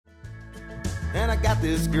And I got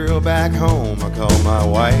this girl back home I call my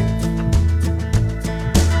wife.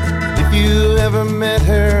 If you ever met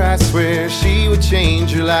her, I swear she would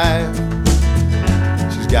change your life.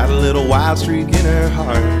 She's got a little wild streak in her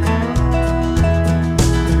heart.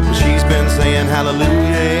 She's been saying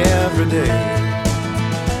hallelujah every day.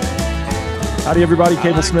 Howdy, everybody.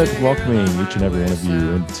 Cable Smith welcoming each and every one of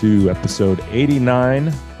you into episode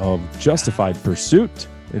 89 of Justified Pursuit.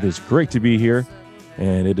 It is great to be here,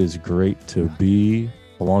 and it is great to be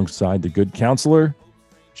alongside the good counselor,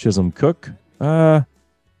 Chisholm Cook. Yeah,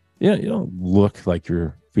 you don't look like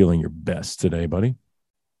you're feeling your best today, buddy.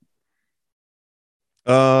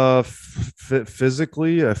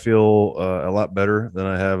 Physically, I feel a lot better than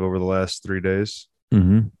I have over the last 3 days.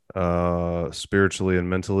 Spiritually and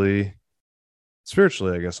mentally.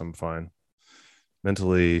 Spiritually, I guess I'm fine.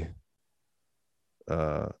 Mentally,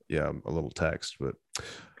 yeah, I'm a little taxed, but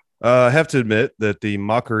I have to admit that the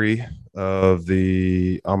mockery of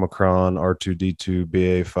the Omicron R2D2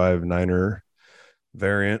 BA.5/9er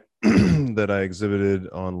variant that I exhibited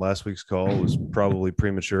on last week's call was probably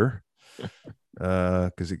premature,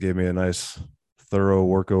 because it gave me a nice, thorough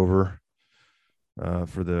workover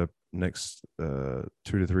for the next 2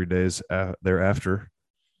 to 3 days thereafter.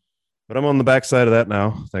 But I'm on the backside of that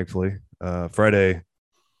now, thankfully. Friday,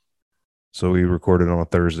 so we recorded on a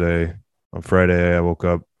Thursday. On Friday, I woke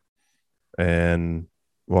up and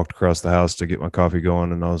walked across the house to get my coffee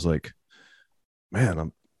going, and I was like, man,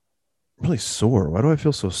 I'm really sore. Why do I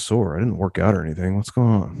feel so sore? I didn't work out or anything. What's going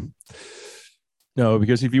on? No,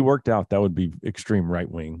 because if you worked out, that would be extreme right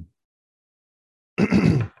wing.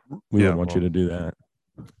 We don't want you to do that.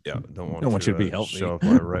 Yeah, don't want you to be healthy. Show off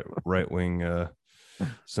my right wing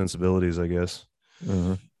sensibilities, I guess.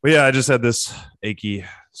 But yeah, I just had this achy,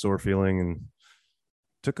 sore feeling, and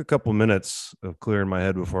took a couple minutes of clearing my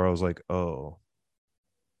head before I was like, oh,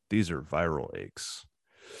 these are viral aches.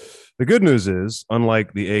 The good news is,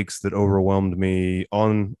 unlike the aches that overwhelmed me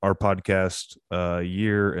on our podcast a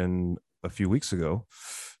year and a few weeks ago,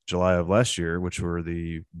 July of last year, which were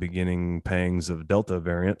the beginning pangs of Delta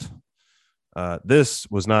variant, this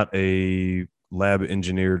was not a lab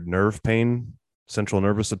engineered nerve pain, central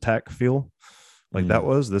nervous attack feel like that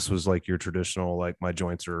was. This was like your traditional, like, my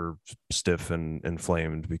joints are stiff and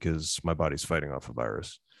inflamed because my body's fighting off a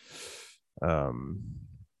virus. I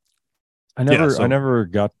never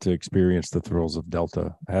got to experience the thrills of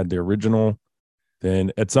Delta. I had the original.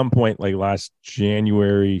 Then at some point, like last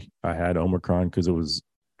January, I had Omicron because it was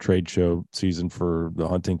trade show season for the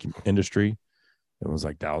hunting industry. It was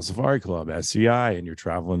like Dallas Safari Club, SCI, and you're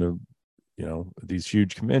traveling to, these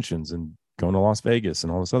huge conventions and going to Las Vegas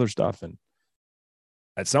and all this other stuff. And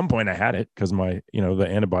at some point I had it because my, the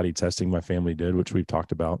antibody testing my family did, which we've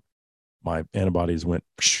talked about, my antibodies went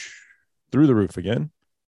through the roof again.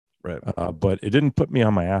 Right. But it didn't put me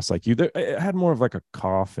on my ass like you. It had more of like a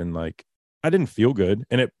cough, and like I didn't feel good,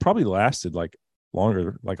 and it probably lasted like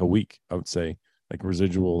longer, like a week, I would say, like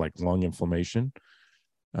residual, like lung inflammation.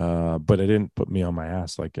 But it didn't put me on my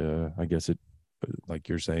ass like I guess it, like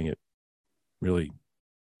you're saying, it really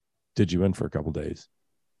did you in for a couple days.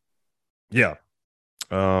 Yeah.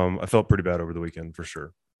 I felt pretty bad over the weekend for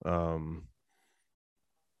sure. It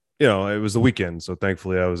was the weekend, so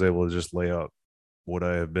thankfully I was able to just lay up. Would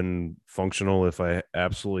I have been functional if I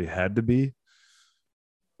absolutely had to be?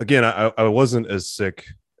 Again, I wasn't as sick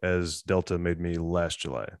as Delta made me last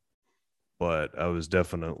July, but I was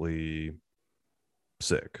definitely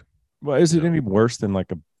sick. Well, is it any worse than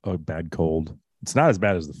like a bad cold? It's not as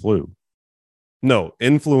bad as the flu. No,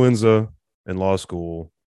 influenza in law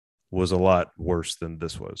school was a lot worse than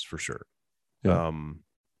this was, for sure. Yeah.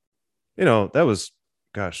 That was,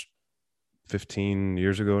 15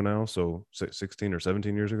 years ago now, so 16 or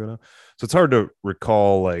 17 years ago now. So it's hard to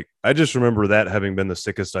recall. Like, I just remember that having been the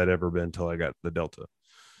sickest I'd ever been until I got the Delta.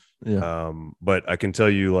 Yeah. But I can tell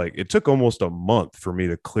you, like, it took almost a month for me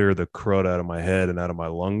to clear the crud out of my head and out of my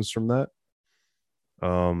lungs from that.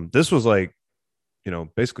 This was like,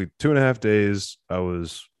 basically 2.5 days I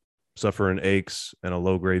was suffering aches and a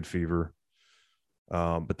low-grade fever.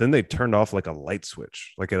 But then they turned off like a light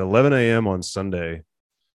switch. Like at 11 a.m. on Sunday,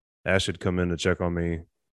 Ash had come in to check on me,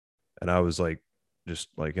 and I was like, just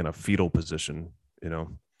like in a fetal position, I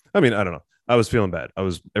mean, I don't know. I was feeling bad.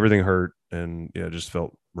 Everything hurt, and just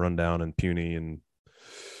felt run down and puny. And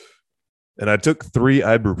I took 3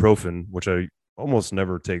 ibuprofen, which I almost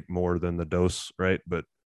never take more than the dose, right? But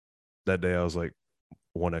that day I was like,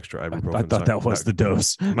 1 extra ibuprofen. I thought that was the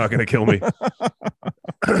dose. Not going to kill me.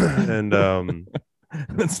 And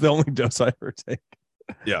that's the only dose I ever take.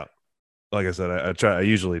 Yeah. Like I said, I try. I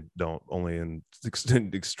usually don't, only in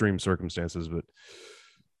extreme circumstances. But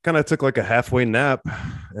kind of took like a halfway nap,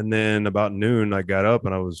 and then about noon I got up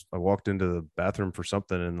and I walked into the bathroom for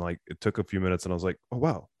something, and like it took a few minutes and I was like, oh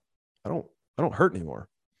wow, I don't hurt anymore.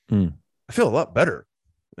 I feel a lot better,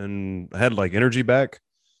 and I had like energy back.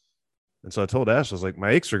 And so I told Ash, I was like,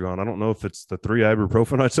 my aches are gone. I don't know if it's the 3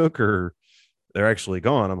 ibuprofen I took or they're actually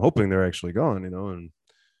gone. I'm hoping they're actually gone, And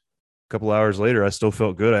a couple hours later, I still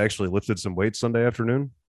felt good. I actually lifted some weights Sunday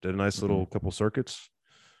afternoon, did a nice little couple circuits.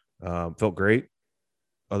 Felt great,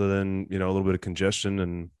 other than, a little bit of congestion,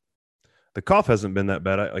 and the cough hasn't been that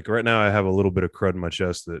bad. Like right now I have a little bit of crud in my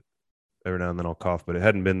chest that every now and then I'll cough, but it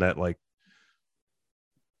hadn't been that like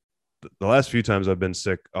the last few times I've been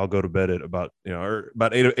sick. I'll go to bed at about, or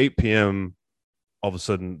about 8 p.m. All of a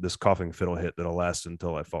sudden this coughing fit will hit that'll last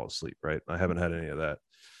until I fall asleep. Right. I haven't had any of that,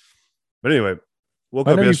 but anyway, woke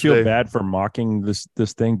I up know yesterday. You feel bad for mocking this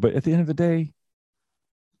thing, but at the end of the day,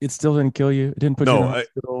 it still didn't kill you. It didn't put you in the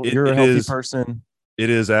hospital. You're a healthy person. It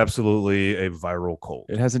is absolutely a viral cold.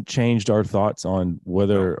 It hasn't changed our thoughts on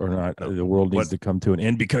whether or not the world needs to come to an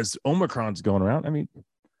end because Omicron's going around. I mean,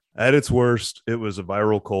 at its worst, it was a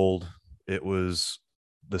viral cold. It was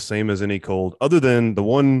the same as any cold, other than the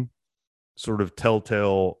one sort of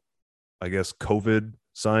telltale, I guess, COVID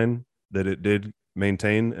sign that it did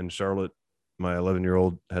maintain. And Charlotte, my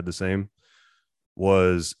 11-year-old, had the same.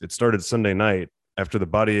 Was it started Sunday night after the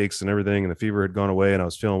body aches and everything, and the fever had gone away, and I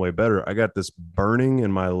was feeling way better. I got this burning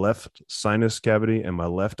in my left sinus cavity and my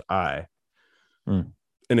left eye. And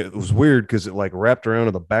it was weird because it like wrapped around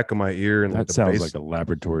to the back of my ear. And that sounds like a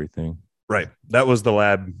laboratory thing. Right. That was the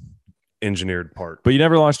lab engineered part. But you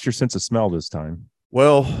never lost your sense of smell this time.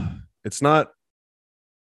 Well, it's not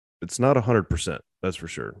 100%. That's for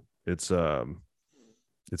sure. It's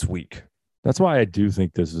weak. That's why I do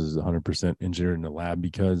think this is 100% engineered in the lab,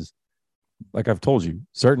 because like I've told you,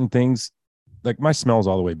 certain things, like my smell's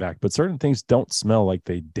all the way back, but certain things don't smell like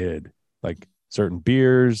they did. Like certain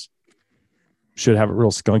beers should have a real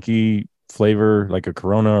skunky flavor, like a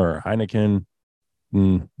Corona or a Heineken.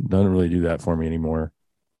 Doesn't really do that for me anymore.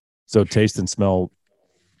 So taste and smell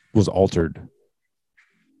was altered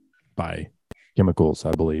by chemicals,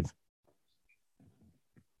 I believe.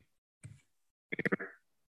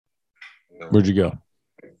 Where'd you go?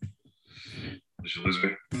 Did you lose me?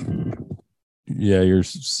 Yeah, your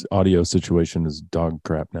audio situation is dog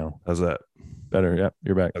crap now. How's that? Better. Yeah,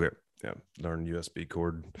 you're back. Okay. Yeah, darn USB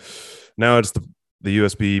cord. Now it's the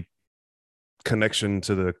USB connection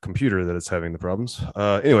to the computer that is having the problems.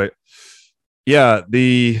 Anyway, yeah,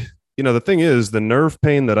 the thing is, the nerve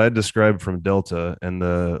pain that I described from Delta and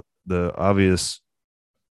the obvious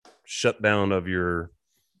shutdown of your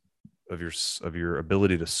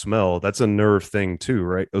ability to smell, that's a nerve thing too,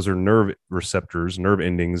 right? Those are nerve receptors, nerve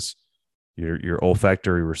endings, your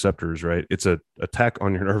olfactory receptors, right? It's a attack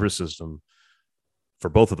on your nervous system for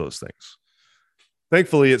both of those things.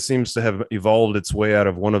 Thankfully, it seems to have evolved its way out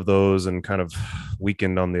of one of those and kind of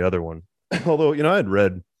weakened on the other one. Although, I had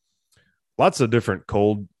read lots of different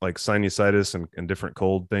cold, like sinusitis and different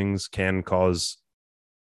cold things can cause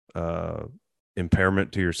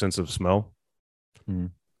impairment to your sense of smell.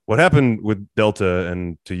 What happened with Delta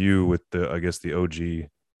and to you with the OG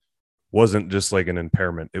wasn't just like an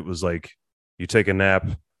impairment. It was like you take a nap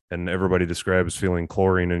and everybody describes feeling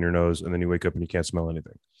chlorine in your nose, and then you wake up and you can't smell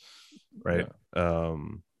anything. Right. Yeah.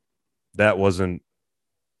 That wasn't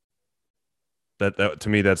that to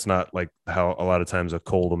me, that's not like how a lot of times a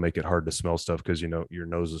cold will make it hard to smell stuff, because your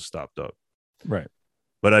nose is stopped up. Right.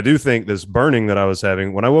 But I do think this burning that I was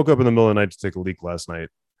having when I woke up in the middle of the night to take a leak last night,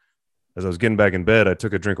 as I was getting back in bed, I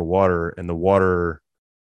took a drink of water, and the water,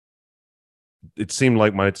 it seemed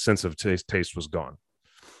like my sense of taste was gone.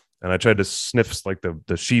 And I tried to sniff like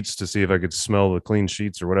the sheets to see if I could smell the clean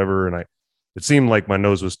sheets or whatever. And it seemed like my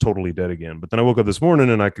nose was totally dead again. But then I woke up this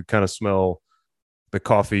morning and I could kind of smell the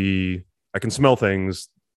coffee. I can smell things.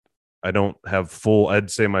 I don't have full,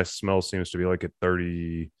 I'd say my smell seems to be like at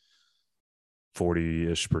 30,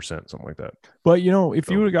 40-ish%, something like that. But, if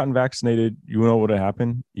you would have gotten vaccinated, you know what would have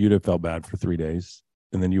happened? You'd have felt bad for 3 days,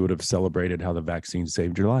 and then you would have celebrated how the vaccine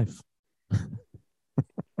saved your life.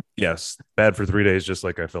 Yes. Bad for 3 days, just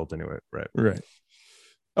like I felt anyway. Right. Right.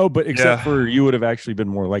 Oh, but except for you would have actually been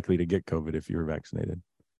more likely to get COVID if you were vaccinated.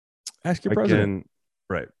 Ask your president.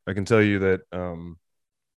 Right. I can tell you that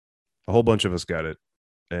a whole bunch of us got it.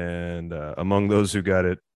 And among those who got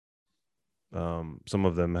it, some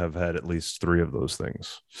of them have had at least 3 of those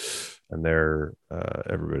things. And they're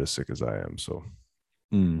every bit as sick as I am. So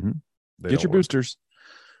get your boosters.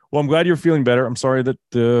 Well, I'm glad you're feeling better. I'm sorry that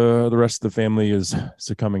the rest of the family is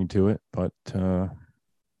succumbing to it, but yeah,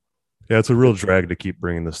 it's a real drag to keep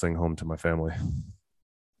bringing this thing home to my family.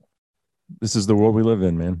 This is the world we live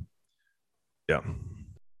in, man. Yeah.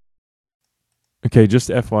 Okay, just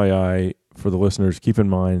FYI for the listeners, keep in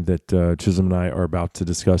mind that Chisholm and I are about to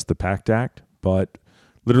discuss the PACT Act, but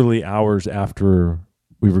literally hours after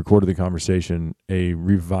we recorded the conversation, a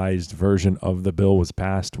revised version of the bill was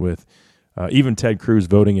passed with even Ted Cruz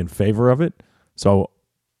voting in favor of it. So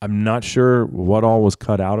I'm not sure what all was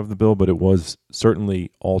cut out of the bill, but it was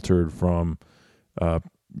certainly altered from,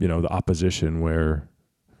 the opposition where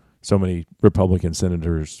so many Republican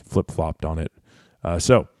senators flip-flopped on it.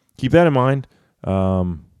 So keep that in mind.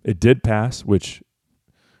 It did pass, which,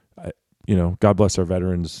 God bless our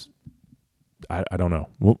veterans. I don't know.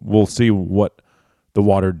 We'll see what the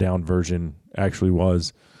watered down version actually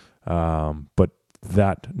was. But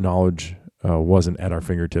that knowledge wasn't at our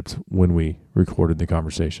fingertips when we recorded the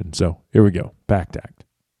conversation. So here we go. PACT Act.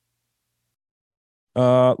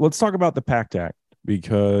 Let's talk about the PACT Act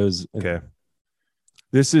because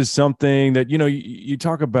this is something that, you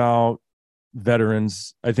talk about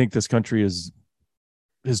veterans. I think this country has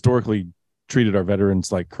historically treated our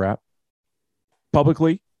veterans like crap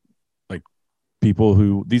publicly. Like these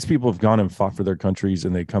people have gone and fought for their countries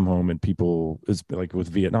and they come home and people, is like with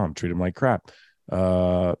Vietnam, treat them like crap.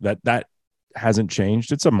 That hasn't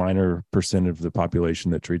changed. It's a minor percent of the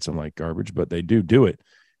population that treats them like garbage, but they do it.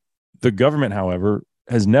 The government, however,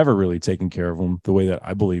 has never really taken care of them the way that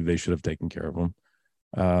I believe they should have taken care of them.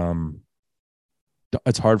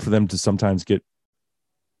 It's hard for them to sometimes get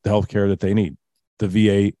the health care that they need. The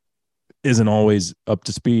VA isn't always up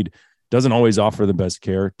to speed, doesn't always offer the best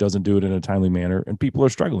care, doesn't do it in a timely manner, and people are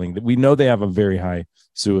struggling. We know they have a very high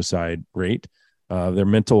suicide rate. Their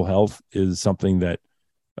mental health is something that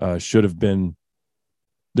there should have been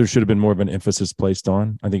more of an emphasis placed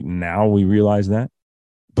on. I think now we realize that,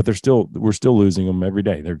 but we're still losing them every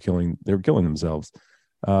day. They're killing themselves.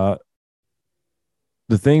 The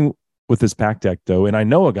thing with this PACT Act, though, and I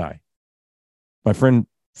know a guy, my friend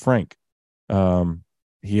Frank,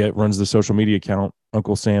 he runs the social media account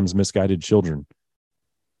Uncle Sam's Misguided Children.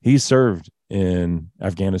 He served in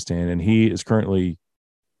Afghanistan, and he is currently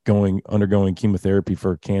undergoing chemotherapy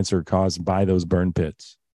for cancer caused by those burn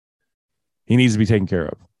pits. He needs to be taken care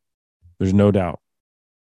of. There's no doubt.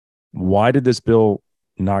 Why did this bill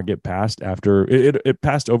not get passed after it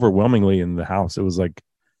passed overwhelmingly in the House? It was like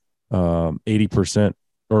 80%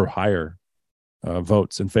 or higher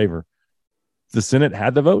votes in favor. The Senate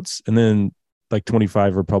had the votes, and then like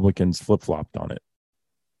 25 Republicans flip-flopped on it.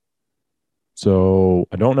 So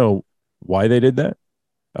I don't know why they did that.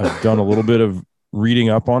 I've done a little bit of reading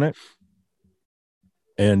up on it,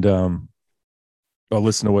 and I'll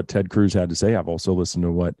listen to what Ted Cruz had to say. I've also listened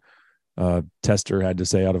to what Tester had to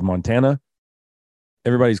say out of Montana.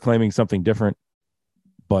 Everybody's claiming something different,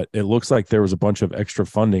 but it looks like there was a bunch of extra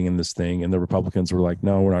funding in this thing, and the Republicans were like,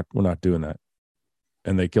 "No, we're not doing that,"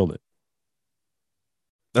 and they killed it.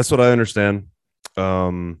 That's what I understand.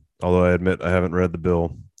 Although I admit I haven't read the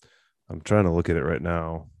bill. I'm trying to look at it right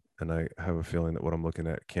now, and I have a feeling that what I'm looking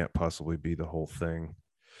at can't possibly be the whole thing.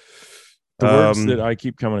 The words that I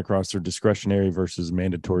keep coming across are discretionary versus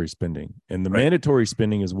mandatory spending. And the mandatory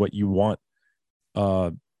spending is what you want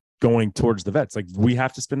going towards the vets. Like, we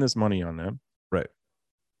have to spend this money on them. Right.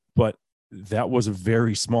 But that was a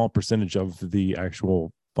very small percentage of the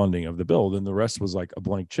actual funding of the bill. Then the rest was like a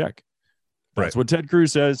blank check. That's what Ted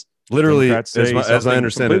Cruz says. Literally, as I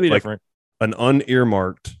understand it, like different. An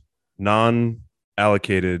unearmarked,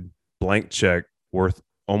 non-allocated blank check worth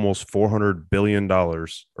almost $400 billion or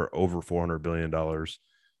over $400 billion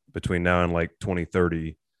between now and like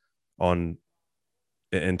 2030 on.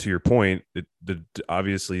 And to your point,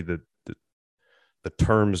 obviously the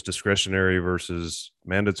terms discretionary versus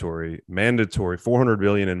mandatory $400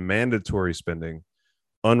 billion in mandatory spending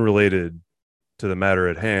unrelated to the matter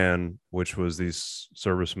at hand, which was these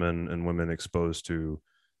servicemen and women exposed to,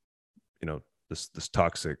 this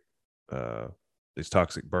toxic, these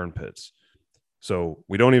toxic burn pits. So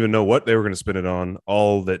we don't even know what they were going to spend it on.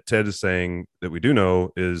 All that Ted is saying that we do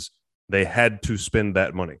know is they had to spend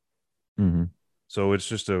that money. Mm-hmm. So it's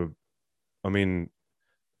just I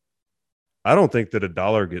don't think that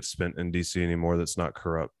 $1 gets spent in DC anymore that's not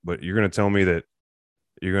corrupt. But you're going to tell me that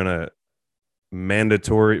you're going to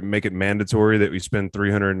make it mandatory that we spend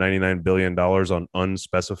 $399 billion on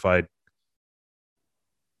unspecified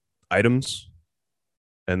items,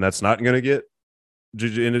 and that's not going to get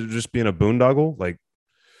just being a boondoggle. Like,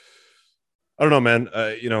 I don't know, man.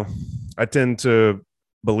 I tend to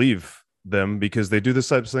believe them because they do this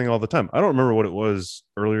type of thing all the time. I don't remember what it was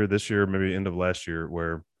earlier this year, maybe end of last year,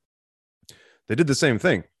 where they did the same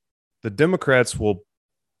thing. The Democrats will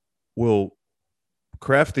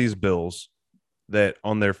craft these bills that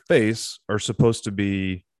on their face are supposed to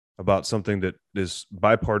be about something that is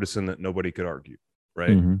bipartisan that nobody could argue,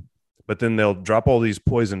 right? Mm-hmm. But then they'll drop all these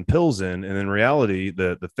poison pills in, and in reality,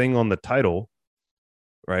 the thing on the title,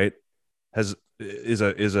 right, is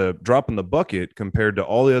a drop in the bucket compared to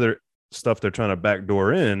all the other stuff they're trying to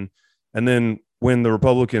backdoor in. And then when the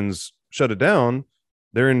Republicans shut it down,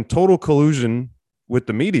 they're in total collusion with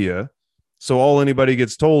the media. So all anybody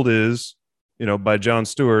gets told is, by Jon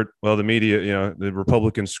Stewart, well, the media, the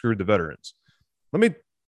Republicans screwed the veterans. Let me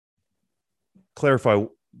clarify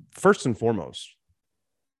first and foremost.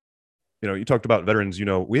 You talked about veterans.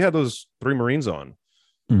 We had those 3 Marines on.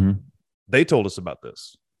 Mm-hmm. They told us about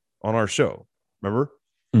this on our show. Remember?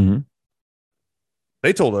 Mm-hmm.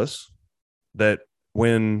 They told us that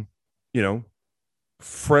when,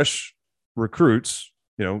 fresh recruits,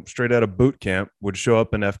 straight out of boot camp would show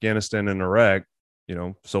up in Afghanistan and Iraq,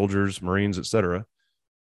 soldiers, Marines, etc.,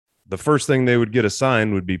 the first thing they would get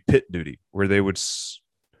assigned would be pit duty, where they would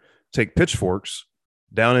take pitchforks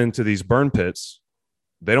down into these burn pits.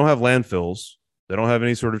 They don't have landfills. They don't have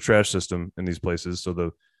any sort of trash system in these places.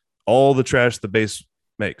 So all the trash the base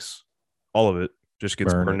makes, all of it just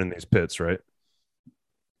gets burned in these pits, right?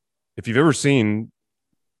 If you've ever seen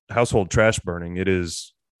household trash burning, it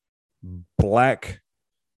is black,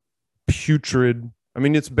 putrid. I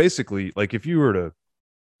mean, it's basically like if you were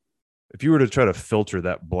to try to filter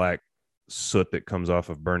that black soot that comes off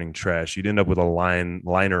of burning trash, you'd end up with a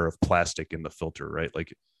liner of plastic in the filter, right?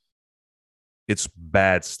 Like, it's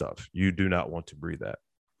bad stuff. You do not want to breathe that.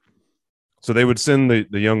 So they would send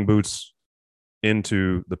the young boots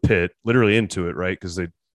into the pit, literally into it, right? Because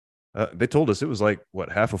they told us it was like,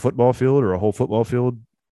 half a football field or a whole football field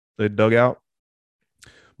they dug out.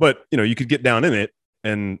 But, you could get down in it,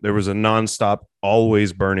 and there was a nonstop,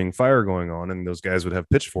 always burning fire going on, and those guys would have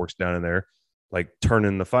pitchforks down in there, like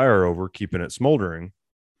turning the fire over, keeping it smoldering,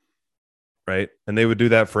 right? And they would do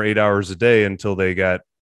that for 8 hours a day until they got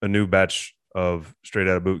a new batch of straight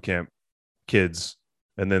out of boot camp kids,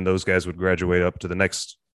 and then those guys would graduate up to the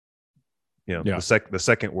next, the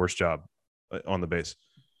second worst job on the base.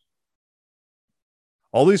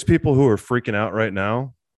 All these people who are freaking out right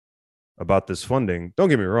now about this funding, don't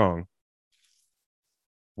get me wrong,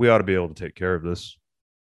 we ought to be able to take care of this,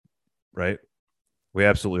 right? We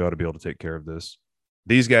absolutely ought to be able to take care of this.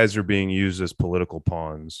 These guys are being used as political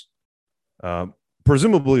pawns,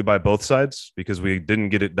 presumably by both sides, because we didn't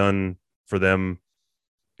get it done for them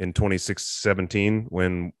in 2017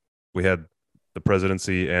 when we had the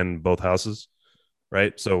presidency and both houses,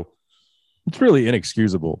 right? So it's really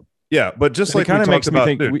inexcusable. Yeah, but just like it kind of makes me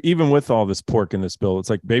think, dude, even with all this pork in this bill, it's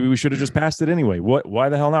like, maybe we should have just passed it anyway. Why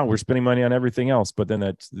the hell not? We're spending money on everything else, but then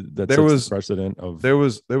that sets the precedent of. There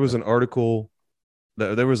was an article,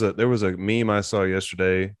 there was a meme I saw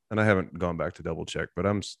yesterday, and I haven't gone back to double check, but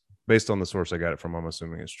I'm based on the source I got it from, I'm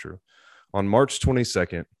assuming it's true. On March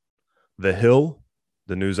 22nd, The Hill,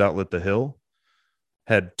 the news outlet The Hill,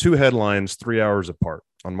 had 2 headlines 3 hours apart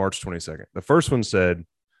on March 22nd. The first one said,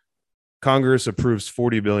 Congress approves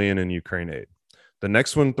 $40 billion in Ukraine aid. The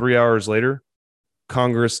next one, 3 hours later,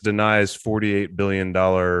 Congress denies $48 billion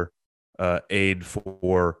aid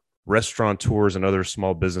for restaurateurs and other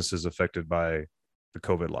small businesses affected by the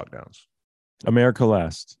COVID lockdowns. America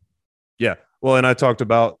last. Yeah. Well, and I talked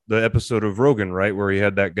about the episode of Rogan, right, where he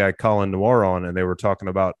had that guy Colin Noir on, and they were talking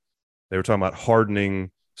about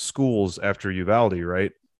hardening schools after Uvalde,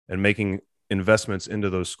 right, and making investments into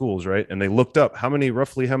those schools, right? And they looked up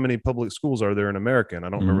roughly how many public schools are there in America, and I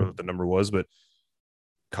don't remember what the number was, but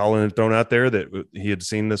Colin had thrown out there that he had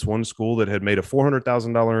seen this one school that had made a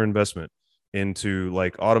 $400,000 investment into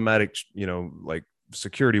like automatic, like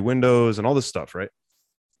security windows and all this stuff, right?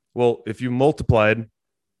 Well, if you multiplied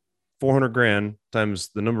 400 grand times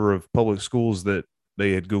the number of public schools that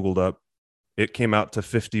they had Googled up, it came out to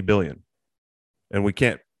 50 billion. And we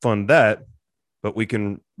can't fund that, but we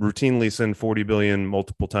can routinely send 40 billion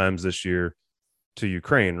multiple times this year to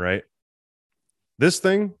Ukraine, right? This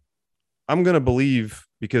thing, I'm going to believe,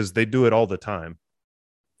 because they do it all the time,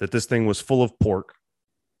 that this thing was full of pork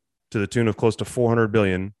to the tune of close to 400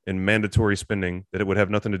 billion in mandatory spending, that it would have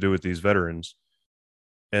nothing to do with these veterans.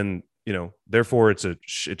 And, therefore it's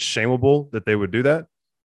shameable that they would do that.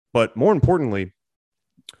 But more importantly,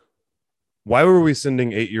 why were we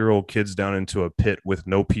sending 8-year-old kids down into a pit with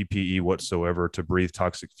no PPE whatsoever to breathe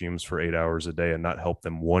toxic fumes for 8 hours a day and not help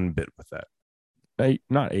them one bit with that?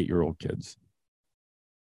 Not 8-year-old kids.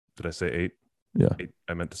 Did I say 8? Yeah.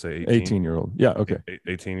 I meant to say 18. 18-year-old. Yeah. Okay.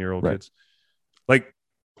 18-year-old right. Kids. Like,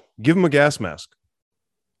 give them a gas mask.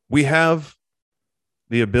 We have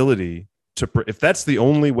the ability to, if that's the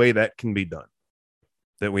only way that can be done,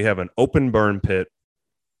 that we have an open burn pit,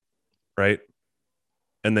 right?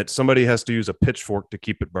 And that somebody has to use a pitchfork to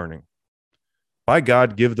keep it burning. By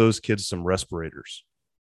God, give those kids some respirators.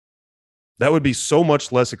 That would be so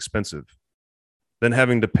much less expensive than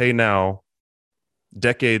having to pay now,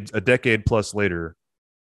 a decade plus later,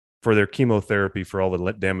 for their chemotherapy for all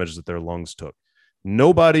the damage that their lungs took.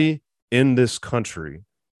 Nobody in this country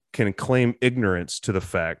can claim ignorance to the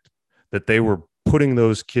fact that they were putting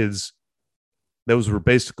those kids, those were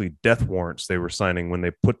basically death warrants they were signing when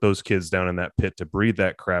they put those kids down in that pit to breathe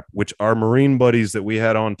that crap, which our Marine buddies that we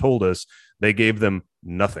had on told us they gave them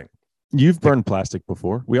nothing. You've burned plastic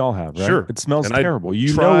before. We all have, right? Sure. It smells And terrible.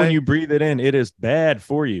 You know when you breathe it in, it is bad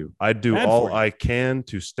for you. I do Bad all for you. I can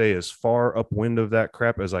to stay as far upwind of that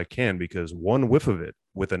crap as I can, because one whiff of it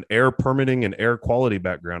with an air permitting and air quality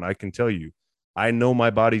background, I can tell you, I know my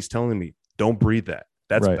body's telling me, don't breathe that.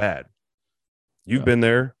 That's Right. bad. You've been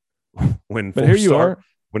there when But here you are.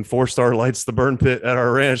 When 4-Star lights the burn pit at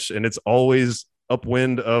our ranch, and it's always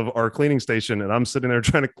upwind of our cleaning station, and I'm sitting there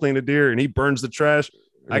trying to clean a deer and he burns the trash.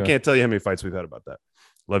 I Yeah. can't tell you how many fights we've had about that.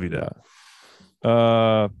 Love you, Dad.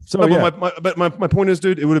 Yeah. So No, yeah. but my point is,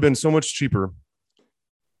 dude, it would have been so much cheaper.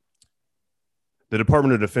 The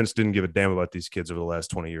Department of Defense didn't give a damn about these kids over the last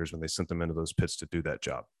 20 years when they sent them into those pits to do that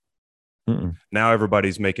job. Mm-mm. Now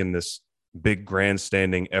everybody's making this big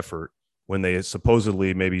grandstanding effort when they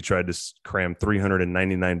supposedly maybe tried to cram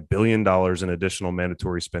 $399 billion in additional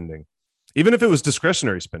mandatory spending, even if it was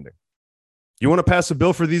discretionary spending. You want to pass a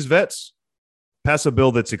bill for these vets? Pass a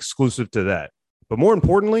bill that's exclusive to that. But more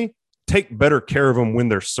importantly, take better care of them when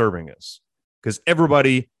they're serving us. Because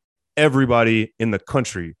everybody in the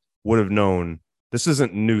country would have known this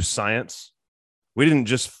isn't new science. We didn't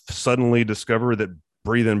just suddenly discover that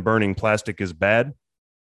breathing burning plastic is bad.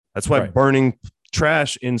 That's why Right. burning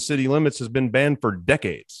trash in city limits has been banned for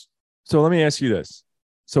decades. So let me ask you this.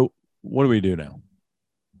 So what do we do now?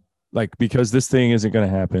 Like, because this thing isn't going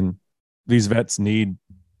to happen, these vets need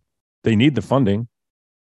the funding.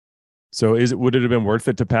 So would it have been worth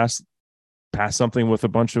it to pass something with a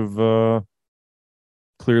bunch of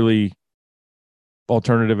clearly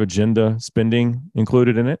alternative agenda spending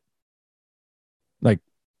included in it?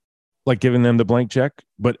 Like giving them the blank check,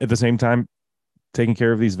 but at the same time taking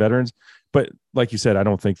care of these veterans. But like you said, I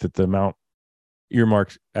don't think that the amount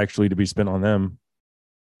earmarked actually to be spent on them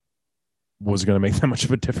was going to make that much of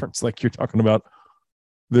a difference. Like, you're talking about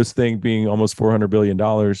this thing being almost $400 billion.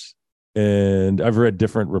 And I've read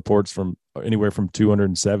different reports from anywhere from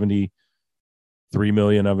 273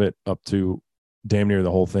 million of it up to damn near the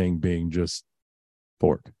whole thing being just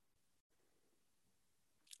pork.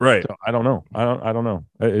 Right. So I don't know. I don't know.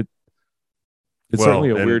 It's certainly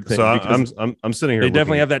a weird thing. So because I'm sitting here. they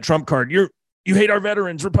definitely have that Trump card. You hate our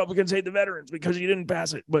veterans. Republicans hate the veterans because you didn't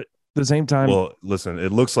pass it. But at the same time, Well, listen,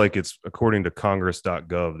 it looks like it's, according to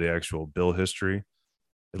Congress.gov, the actual bill history,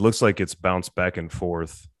 it looks like it's bounced back and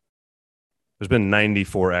forth. There's been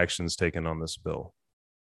 94 actions taken on this bill.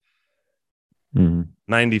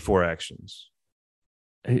 94 actions.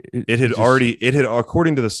 It had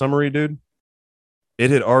according to the summary, dude, it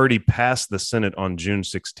had already passed the Senate on June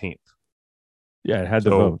 16th. Yeah, it had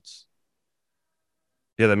the So- votes.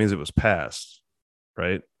 Yeah, that means it was passed,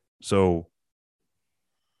 right? So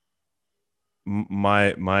my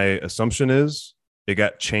assumption is it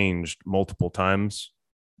got changed multiple times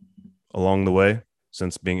along the way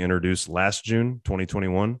since being introduced last June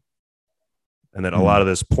 2021, and that a lot of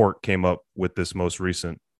this pork came up with this most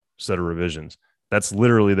recent set of revisions. That's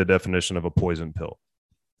literally the definition of a poison pill.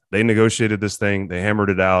 They negotiated this thing, they hammered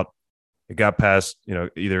it out. It got passed,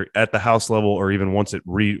 either at the House level or even once it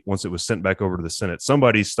was sent back over to the Senate.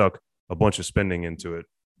 Somebody stuck a bunch of spending into it,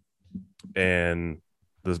 and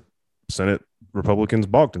the Senate Republicans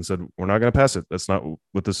balked and said, "We're not going to pass it. That's not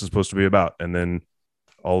what this is supposed to be about." And then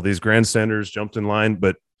all these grandstanders jumped in line.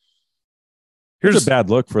 But Here's a bad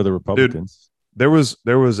look for the Republicans. there was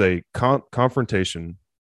a confrontation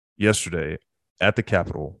yesterday at the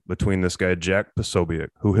Capitol between this guy Jack Posobiec,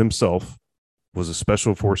 who himself was a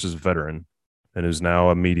Special Forces veteran and is now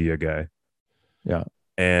a media guy. Yeah.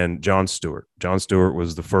 And Jon Stewart. Jon Stewart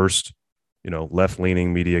was the first,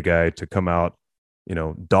 left-leaning media guy to come out,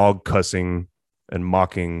 dog cussing and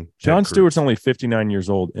mocking. Jon Ted Stewart's Cruz. only 59 years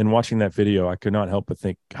old. And watching that video, I could not help but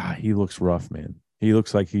think, God, he looks rough, man. He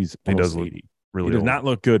looks like he's He almost does look 80. really He does old. not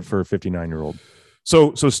look good for a 59-year-old.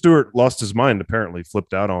 So Stewart lost his mind, apparently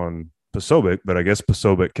flipped out on Posobiec, but I guess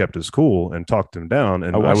Posobiec kept his cool and talked him down.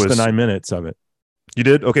 And I watched the 9 minutes of it. You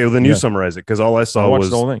did? Okay, well then you Yeah. summarize it, because all I I saw watched was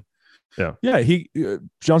the whole thing. Yeah. Yeah.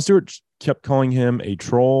 Jon Stewart kept calling him a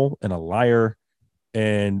troll and a liar.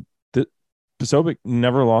 And Posobiec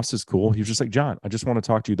never lost his cool. He was just like, John, I just want to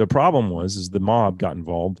talk to you. The problem is the mob got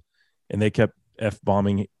involved and they kept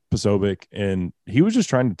F-bombing Posobiec, and he was just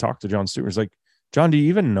trying to talk to Jon Stewart. He's like, John, do you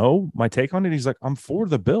even know my take on it? He's like, I'm for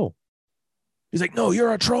the bill. He's like, no,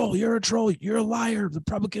 you're a troll. You're a troll. You're a liar. The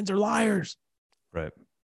Republicans are liars. Right.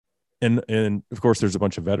 And of course, there's a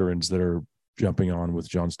bunch of veterans that are jumping on with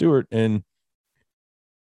Jon Stewart. And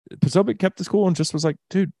Posobiec kept his cool and just was like,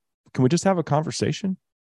 dude, can we just have a conversation?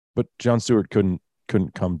 But Jon Stewart couldn't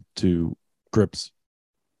come to grips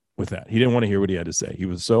with that. He didn't want to hear what he had to say. He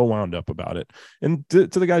was so wound up about it. And to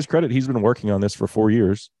the guy's credit, he's been working on this for 4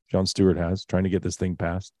 years. Jon Stewart has, trying to get this thing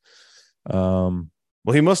passed. Well,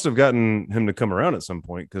 he must have gotten him to come around at some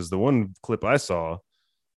point, because the one clip I saw,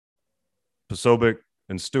 Posobiec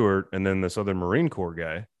and Stewart and then this other Marine Corps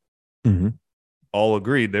guy all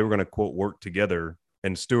agreed they were going to, quote, work together.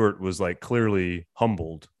 And Stewart was like clearly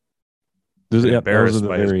humbled. Embarrassed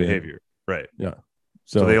by his behavior. Right. Yeah.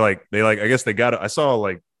 So they like I guess they got it. I saw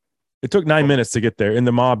like it took 9 minutes to get there, and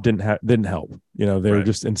the mob didn't help. You know, they were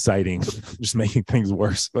just inciting, just making things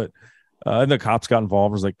worse. But and the cops got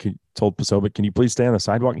involved. Was like, told Posobiec, can you please stay on the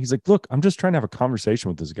sidewalk? He's like, look, I'm just trying to have a conversation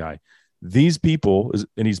with this guy. These people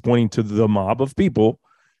and he's pointing to the mob of people,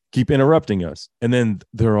 keep interrupting us. And then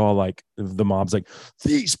they're all like, the mob's like,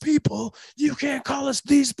 these people, you can't call us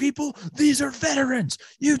these people. These are veterans.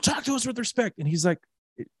 You talk to us with respect. And he's like,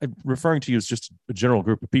 referring to you as just a general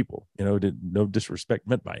group of people, you know, no disrespect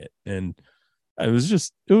meant by it. And it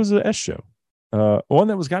was an S show. One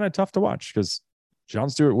that was kind of tough to watch because Jon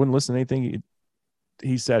Stewart wouldn't listen to anything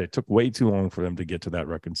he said. It took way too long for them to get to that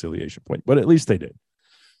reconciliation point, but at least they did.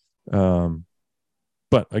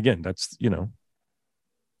 But again, that's, you know,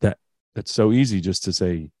 that's so easy just to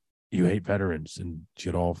say you hate veterans and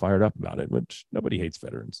get all fired up about it, which nobody hates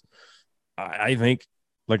veterans. I think,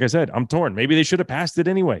 like I said, I'm torn. Maybe they should have passed it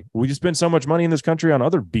anyway. We just spend so much money in this country on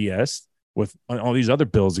other BS with all these other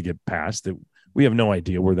bills that get passed that we have no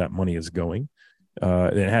idea where that money is going.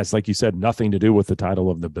 It has, like you said, nothing to do with the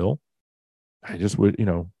title of the bill. I just would, you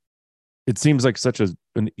know, it seems like such an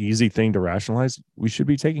easy thing to rationalize. We should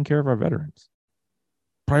be taking care of our veterans.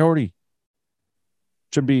 Priority.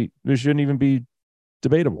 It shouldn't even be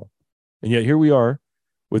debatable. And yet here we are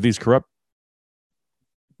with these corrupt,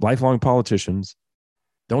 lifelong politicians,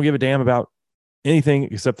 don't give a damn about anything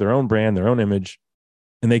except their own brand, their own image,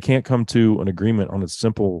 and they can't come to an agreement on a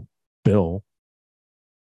simple bill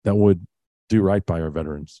that would do right by our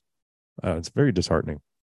veterans. It's very disheartening.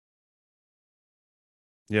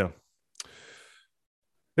 Yeah,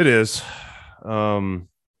 it is.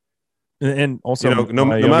 And also, you know, no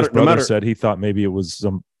matter said he thought maybe it was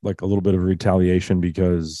some like a little bit of retaliation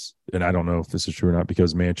because, and I don't know if this is true or not,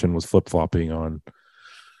 because Manchin was flip-flopping on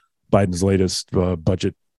Biden's latest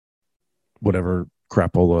budget, whatever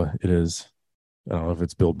crapola it is. I don't know if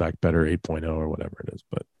it's Build Back Better 8.0 or whatever it is,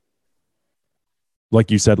 but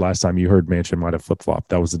like you said last time, you heard Manchin might have flip-flopped.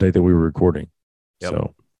 That was the day that we were recording. Yep.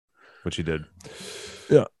 So, which he did.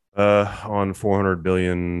 Yeah. On $400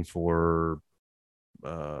 billion for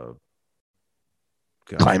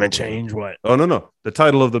climate change. What? Oh, no. The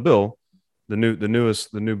title of the bill, the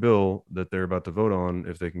new bill that they're about to vote on,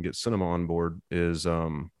 if they can get Sinema on board, is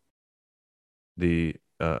the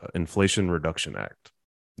Inflation Reduction Act.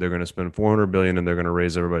 They're going to spend $400 billion and they're going to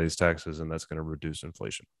raise everybody's taxes, and that's going to reduce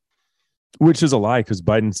inflation. Which is a lie, because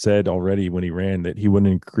Biden said already when he ran that he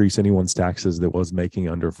wouldn't increase anyone's taxes that was making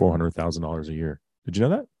under $400,000 a year. Did you know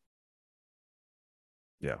that?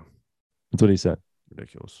 Yeah. That's what he said.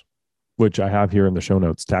 Ridiculous. Which I have here in the show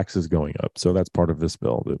notes, taxes going up. So that's part of this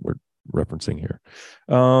bill that we're referencing here.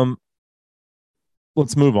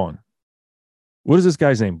 Let's move on. What is this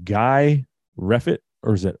guy's name? Guy Reffitt,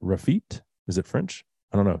 or is it Rafit? Is it French?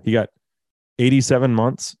 I don't know. He got 87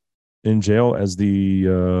 months in jail as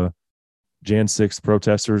the Jan 6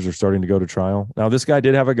 protesters are starting to go to trial. Now, this guy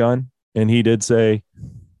did have a gun, and he did say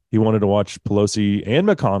he wanted to watch Pelosi and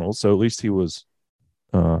McConnell, so at least he was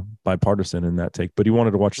bipartisan in that take, but he wanted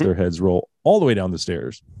to watch their heads roll all the way down the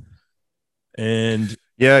stairs. And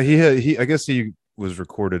yeah, I guess he was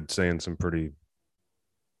recorded saying some pretty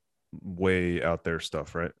way out there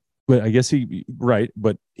stuff, right? But I guess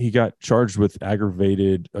but he got charged with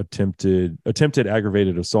attempted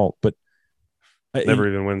aggravated assault, but never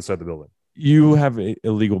even went inside the building. You have a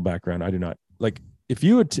legal background. I do not. Like, if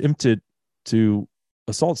you attempted to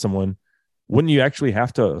assault someone, wouldn't you actually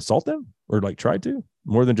have to assault them or like try to,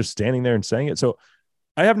 more than just standing there and saying it? So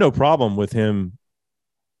I have no problem with him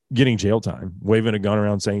getting jail time, waving a gun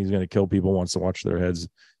around saying he's going to kill people, wants to watch their heads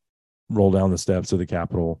roll down the steps of the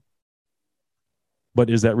Capitol. But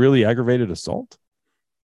is that really aggravated assault?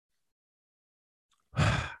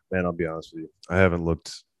 Man, I'll be honest with you. I haven't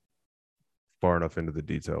looked far enough into the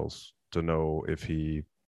details to know if he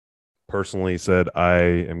personally said, I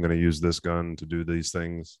am going to use this gun to do these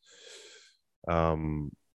things.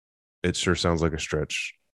 It sure sounds like a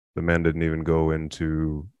stretch. The man didn't even go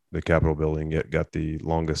into the Capitol building yet, got the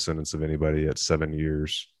longest sentence of anybody at 7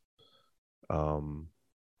 years. You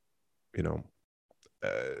know,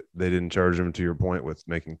 they didn't charge him, to your point, with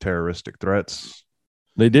making terroristic threats.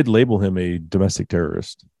 They did label him a domestic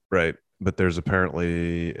terrorist. Right. But there's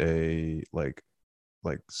apparently a like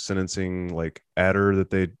sentencing adder that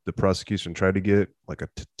the prosecution tried to get, like a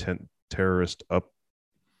terrorist up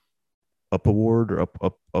award or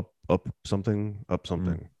up something. I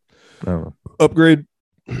don't know. Upgrade.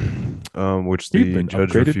 Which the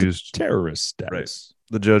judge refused. Terrorist status.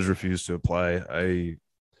 Right. The judge refused to apply.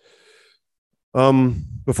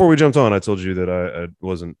 Before we jumped on, I told you that I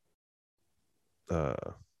wasn't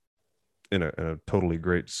in a totally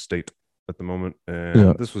great state at the moment,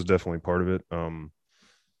 and this was definitely part of it.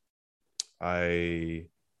 I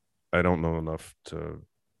don't know enough to.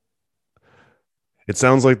 It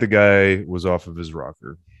sounds like the guy was off of his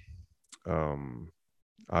rocker.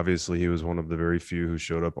 Obviously, he was one of the very few who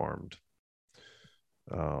showed up armed.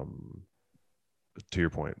 To your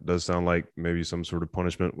point, it does sound like maybe some sort of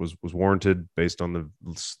punishment was warranted based on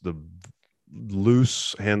the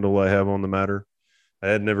loose handle I have on the matter. I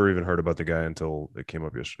had never even heard about the guy until it came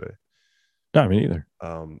up yesterday. No, me neither.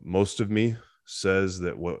 Most of me says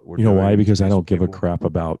that what we're doing. Why? Because I don't give a crap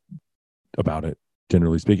about it,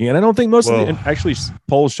 generally speaking. And I don't think actually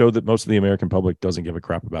polls show that most of the American public doesn't give a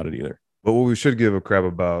crap about it either. But what we should give a crap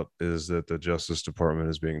about is that the Justice Department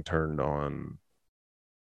is being turned on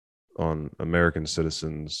American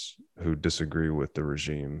citizens who disagree with the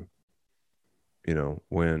regime. You know,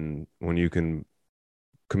 when you can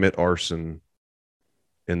commit arson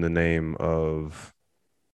in the name of,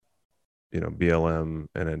 BLM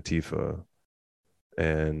and Antifa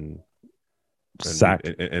and sack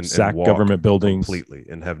government buildings completely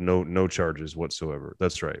and have no charges whatsoever.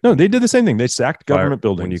 That's right. No, they did the same thing. They sacked government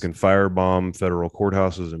buildings. When you can firebomb federal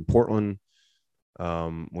courthouses in Portland,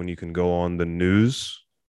 when you can go on the news,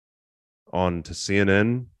 on to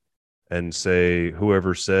CNN, and say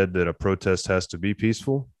whoever said that a protest has to be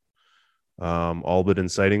peaceful, all but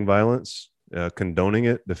inciting violence, condoning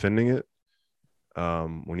it, defending it.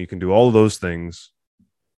 When you can do all of those things,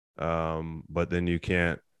 but then you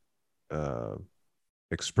can't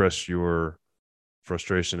express your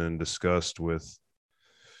frustration and disgust with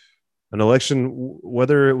an election,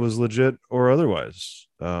 whether it was legit or otherwise.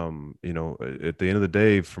 At the end of the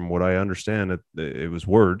day, from what I understand, it was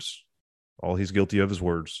words. All he's guilty of is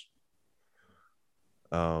words.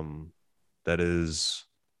 That is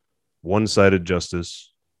one-sided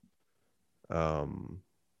justice.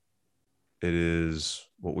 It is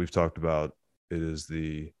what we've talked about. It is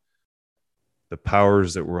the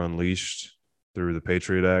powers that were unleashed through the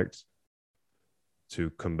Patriot Act to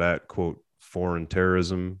combat, quote, foreign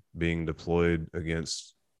terrorism being deployed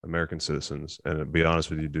against American citizens. And to be honest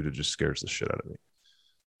with you, dude, it just scares the shit out of me.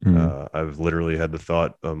 I've literally had the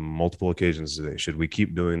thought on multiple occasions today, should we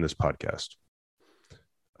keep doing this podcast?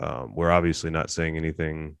 We're obviously not saying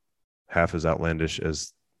anything half as outlandish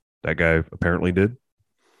as that guy apparently did.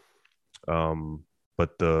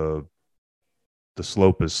 But the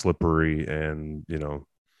slope is slippery, and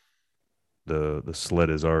the sled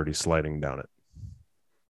is already sliding down it.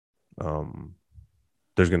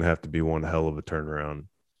 There's going to have to be one hell of a turnaround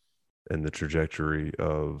in the trajectory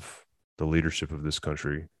of the leadership of this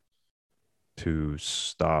country to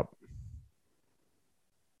stop.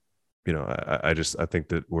 I think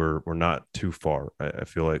that we're not too far. I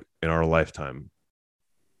feel like in our lifetime,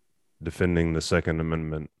 defending the Second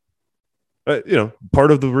Amendment,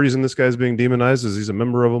 part of the reason this guy's being demonized is he's a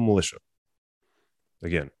member of a militia.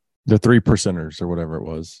 Again, the 3%ers or whatever it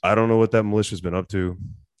was. I don't know what that militia's been up to.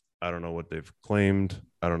 I don't know what they've claimed.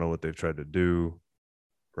 I don't know what they've tried to do.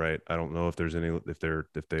 Right. I don't know if there's if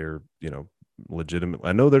they're legitimate.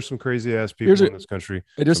 I know there's some crazy ass people in this country.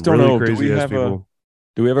 I just don't know. Do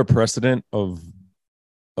we have a precedent of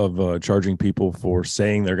charging people for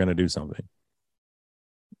saying they're going to do something?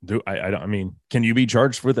 I mean, can you be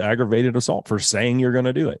charged with aggravated assault for saying you're going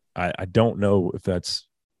to do it? I don't know if that's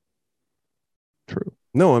true.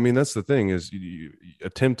 No, I mean, that's the thing is you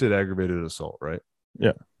attempted aggravated assault, right?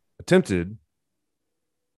 Yeah. Attempted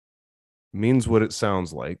means what it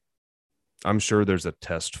sounds like. I'm sure there's a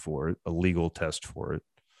test for it, a legal test for it.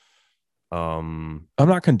 I'm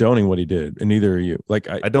not condoning what he did, and neither are you. Like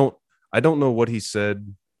I don't know what he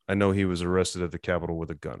said. I know he was arrested at the Capitol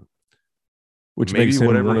with a gun, which makes him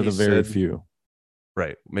one of the very few.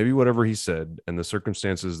 Right. Maybe whatever he said and the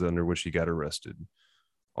circumstances under which he got arrested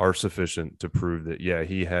are sufficient to prove that, yeah,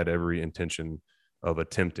 he had every intention of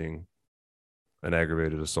attempting an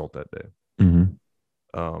aggravated assault that day.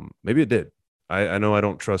 Maybe it did. I know I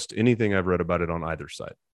don't trust anything I've read about it on either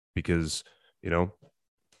side because,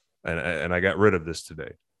 and I got rid of this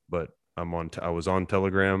today, but I was on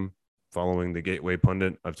Telegram following the Gateway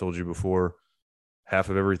Pundit. I've told you before, half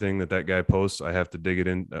of everything that guy posts, I have to dig it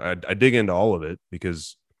in. I dig into all of it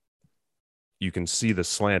because you can see the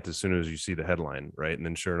slant as soon as you see the headline, right? And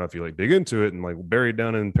then sure enough, you like dig into it and like buried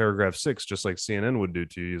down in paragraph 6, just like CNN would do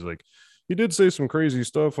to you. He's like, he did say some crazy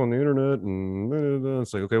stuff on the internet, and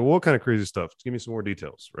it's like, okay, well, what kind of crazy stuff? Give me some more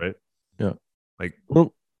details, right? Yeah. Like,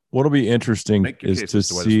 well, what'll be interesting is to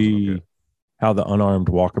see how the unarmed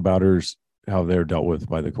walkabouters, how they're dealt with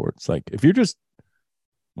by the courts. Like, if you're just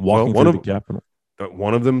walking through the Capitol,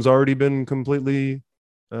 one of them's already been completely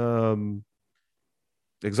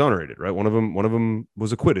exonerated, right? One of them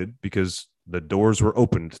was acquitted because the doors were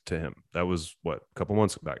opened to him. That was a couple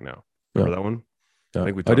months back now. Remember that one? Yeah.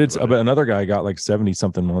 I did. But another guy got like 70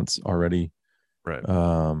 something months already. Right.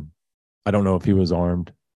 I don't know if he was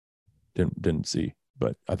armed. Didn't see,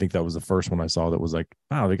 but I think that was the first one I saw that was like,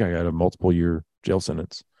 wow, the guy got a multiple year jail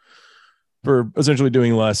sentence for essentially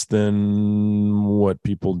doing less than what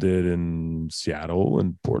people did in Seattle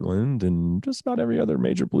and Portland and just about every other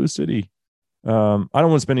major blue city. I don't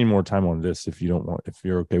want to spend any more time on this if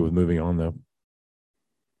you're okay with moving on though.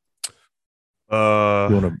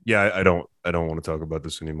 Yeah, I don't want to talk about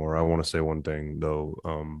this anymore. I want to say one thing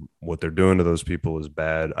though. What they're doing to those people is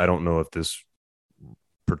bad. I don't know if this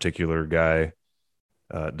particular guy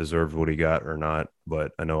deserved what he got or not,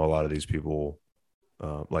 but I know a lot of these people,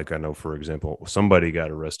 like I know, for example, somebody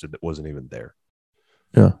got arrested that wasn't even there.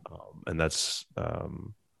 Yeah. And that's,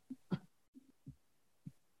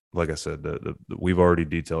 like I said, we've already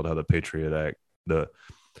detailed how the Patriot Act, the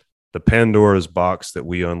Pandora's box that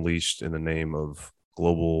we unleashed in the name of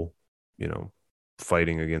global,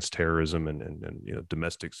 fighting against terrorism and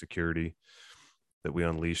domestic security that we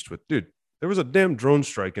unleashed with, dude, there was a damn drone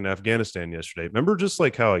strike in Afghanistan yesterday. Remember just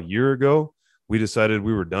like how a year ago we decided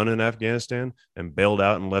we were done in Afghanistan and bailed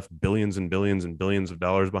out and left billions and billions and billions of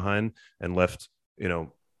dollars behind and left,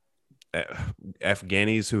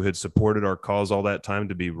 Afghanis who had supported our cause all that time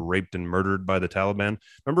to be raped and murdered by the Taliban.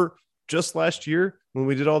 Remember just last year when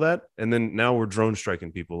we did all that? And then now we're drone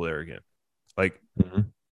striking people there again. Like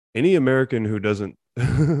any American who doesn't.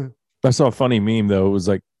 I saw a funny meme though. It was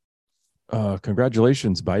like,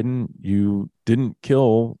 congratulations, Biden. You didn't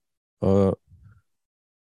kill a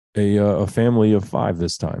family of 5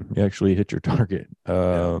 this time. You actually hit your target.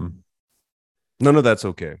 None of that's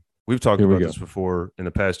okay. We've talked about this before. In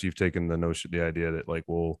the past, you've taken the idea that like,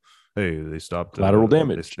 well, hey, they stopped collateral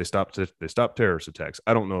damage. They stopped terrorist attacks.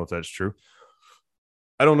 I don't know if that's true.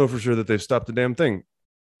 I don't know for sure that they've stopped the damn thing.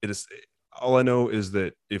 All I know is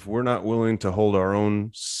that if we're not willing to hold our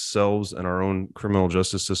own selves and our own criminal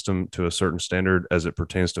justice system to a certain standard as it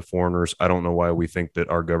pertains to foreigners, I don't know why we think that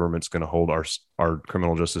our government's going to hold our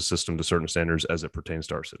criminal justice system to certain standards as it pertains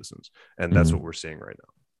to our citizens. And that's what we're seeing right now.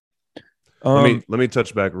 Let me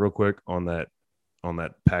touch back real quick on that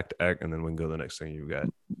PACT Act, and then we can go to the next thing you got.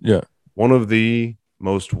 Yeah. One of the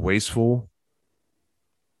most wasteful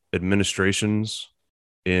administrations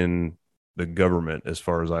in the government, as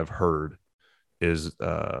far as I've heard, is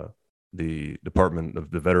the Department of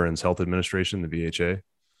the Veterans Health Administration, the VHA.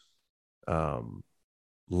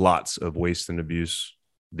 Lots of waste and abuse.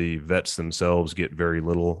 The vets themselves get very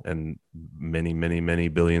little, and many, many, many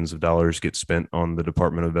billions of dollars get spent on the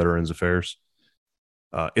Department of Veterans Affairs.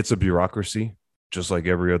 It's a bureaucracy, just like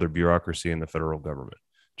every other bureaucracy in the federal government.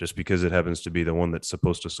 Just because it happens to be the one that's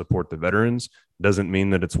supposed to support the veterans doesn't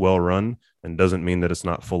mean that it's well run and doesn't mean that it's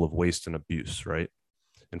not full of waste and abuse, right?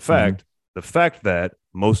 In fact, the fact that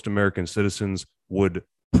most American citizens would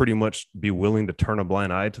pretty much be willing to turn a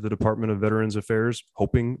blind eye to the Department of Veterans Affairs,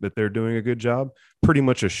 hoping that they're doing a good job, pretty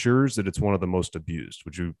much assures that it's one of the most abused.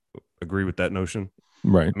 Would you agree with that notion?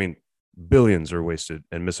 Right. I mean, billions are wasted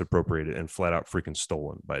and misappropriated and flat out freaking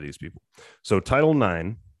stolen by these people. So Title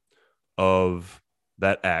IX of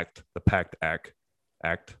that act, the PACT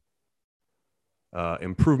Act,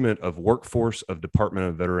 improvement of workforce of Department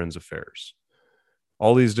of Veterans Affairs.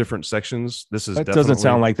 All these different sections. That doesn't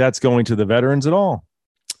sound like that's going to the veterans at all.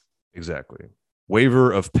 Exactly.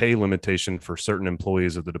 Waiver of pay limitation for certain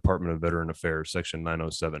employees of the Department of Veteran Affairs, Section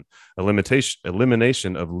 907.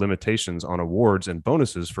 Elimination of limitations on awards and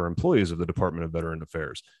bonuses for employees of the Department of Veteran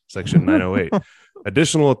Affairs, Section 908.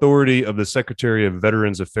 Additional authority of the Secretary of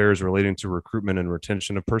Veterans Affairs relating to recruitment and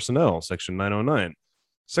retention of personnel, Section 909.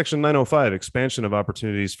 Section 905, expansion of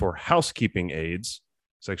opportunities for housekeeping aides.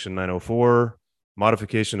 Section 904,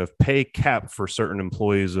 modification of pay cap for certain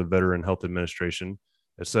employees of Veteran Health Administration,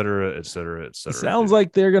 et cetera, et cetera, et cetera. Sounds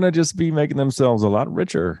like they're going to just be making themselves a lot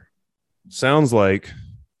richer. Sounds like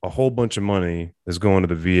a whole bunch of money is going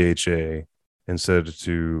to the VHA instead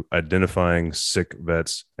to identifying sick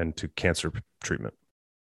vets and to cancer treatment.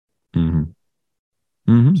 Mm-hmm.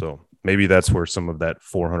 Mm-hmm. So maybe that's where some of that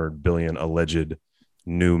 400 billion alleged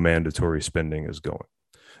new mandatory spending is going.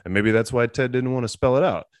 And maybe that's why Ted didn't want to spell it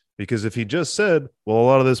out, because if he just said, well, a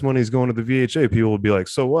lot of this money is going to the VHA, people would be like,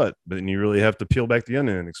 so what? But then you really have to peel back the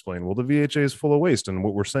onion and explain, well, the VHA is full of waste. And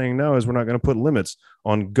what we're saying now is we're not going to put limits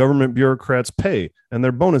on government bureaucrats' pay and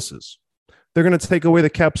their bonuses. They're going to take away the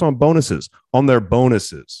caps on their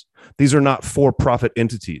bonuses. These are not for-profit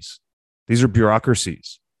entities. These are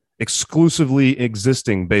bureaucracies exclusively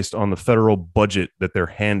existing based on the federal budget that they're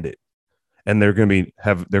handed. And they're going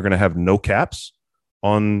to have no caps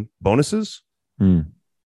on bonuses for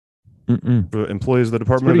employees of the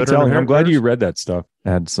Department of Veterans Affairs. I'm glad you read that stuff.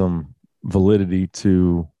 Had some validity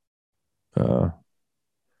to the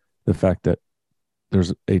fact that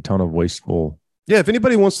there's a ton of wasteful. Yeah, if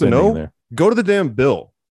anybody wants to know, go to the damn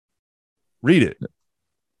bill, read it.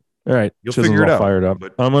 All right, you'll figure it out. Fired up.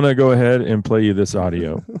 But I'm gonna go ahead and play you this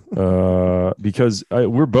audio because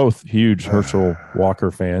we're both huge Herschel Walker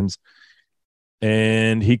fans.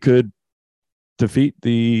 And he could defeat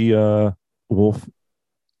the wolf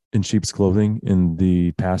in sheep's clothing in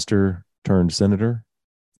the pastor turned senator.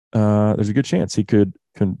 There's a good chance he can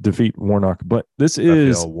defeat Warnock. But this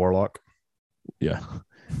is Warlock. Yeah.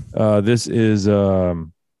 This is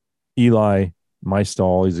Eli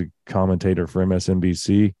Mystall. He's a commentator for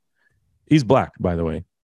MSNBC. He's black, by the way.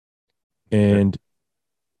 And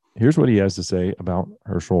here's what he has to say about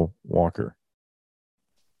Herschel Walker.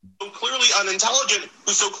 So clearly unintelligent,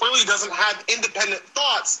 who so clearly doesn't have independent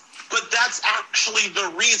thoughts, but that's actually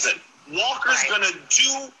the reason. Walker's going to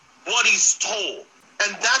do what he's told.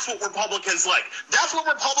 And that's what Republicans like. That's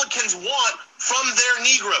what Republicans want from their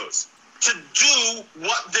Negroes, to do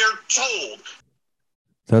what they're told.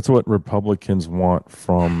 That's what Republicans want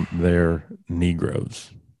from their Negroes.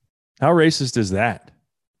 How racist is that?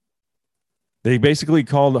 They basically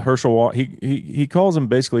called Herschel Walker. He calls him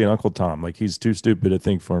basically an Uncle Tom. Like, he's too stupid to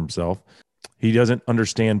think for himself. He doesn't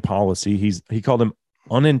understand policy. He called him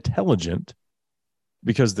unintelligent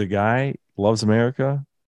because the guy loves America,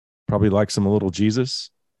 probably likes him a little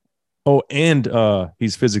Jesus. Oh, and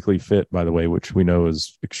he's physically fit, by the way, which we know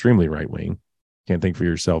is extremely right wing. Can't think for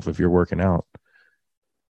yourself if you're working out.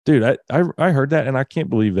 Dude, I heard that and I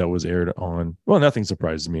can't believe that was aired on. Well, nothing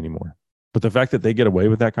surprises me anymore. But the fact that they get away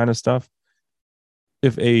with that kind of stuff.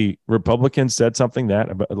 If a Republican said something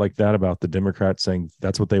like that about the Democrats, saying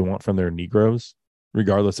that's what they want from their Negroes,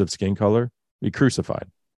 regardless of skin color, be crucified.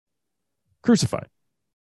 Crucified.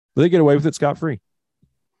 But they get away with it scot-free.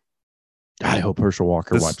 I hope Herschel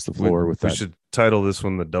Walker wipes the floor with that. We should title this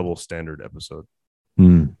one the double standard episode.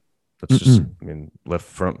 That's just, I mean, left,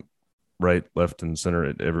 front, right, left, and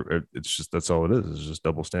center. It's just, that's all it is. It's just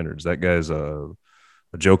double standards. That guy's a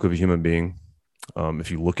joke of a human being.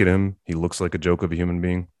 If you look at him, he looks like a joke of a human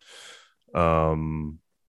being.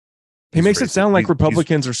 He makes it sound like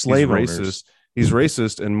Republicans are slave owners. Racist. He's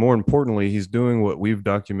racist, and more importantly, he's doing what we've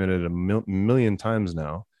documented a million times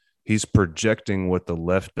now. He's projecting what the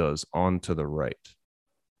left does onto the right.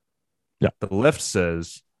 Yeah, the left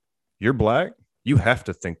says, "You're black, you have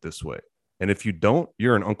to think this way, and if you don't,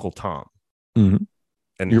 you're an Uncle Tom." Mm-hmm.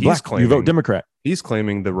 And you're black. You vote Democrat. He's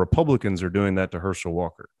claiming the Republicans are doing that to Herschel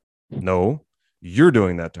Walker. No. You're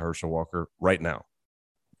doing that to Herschel Walker right now.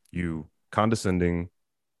 You condescending,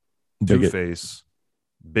 two-face,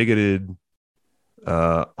 bigoted,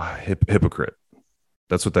 hypocrite.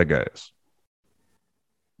 That's what that guy is.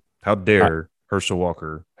 How dare Herschel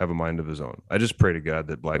Walker have a mind of his own? I just pray to God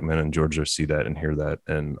that black men in Georgia see that and hear that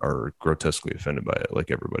and are grotesquely offended by it, like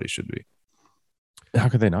everybody should be. How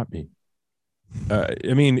could they not be?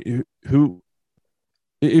 I mean, who?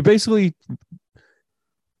 It basically,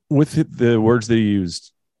 with the words they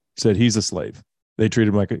used, said he's a slave. They treat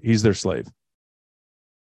him like he's their slave.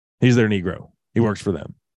 He's their Negro. He works for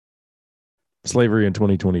them. Slavery in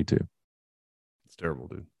 2022. It's terrible,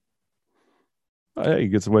 dude. He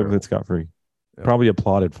gets away with it scot-free. Yep. Probably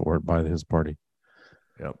applauded for it by his party.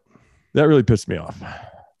 Yep. That really pissed me off.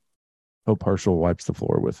 Hope Herschel wipes the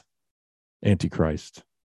floor with Antichrist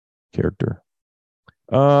character.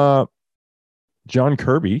 John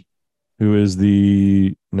Kirby, who is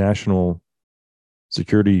the National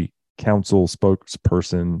Security Council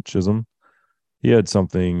spokesperson, Chisholm, he had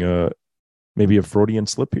something, maybe a Freudian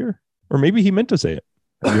slip here, or maybe he meant to say it.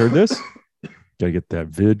 Have you heard this? Gotta get that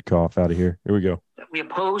vid cough out of here. Here we go. We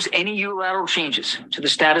oppose any unilateral changes to the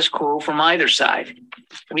status quo from either side.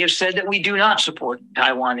 We have said that we do not support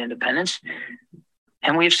Taiwan independence,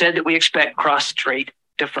 and we have said that we expect cross-strait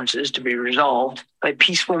differences to be resolved by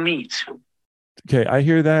peaceful means. Okay, I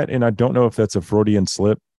hear that, and I don't know if that's a Freudian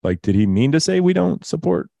slip. Like, did he mean to say we don't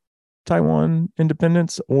support Taiwan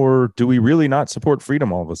independence, or do we really not support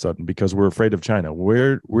freedom all of a sudden because we're afraid of China?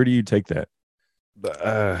 Where do you take that?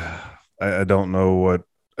 I don't know what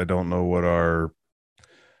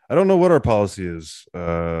our policy is,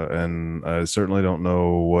 and I certainly don't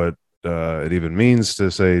know what it even means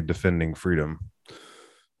to say defending freedom.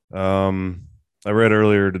 I read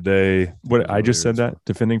earlier today. What I just said that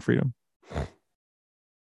defending freedom.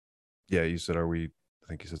 Yeah, you said, are we? I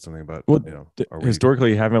think you said something about,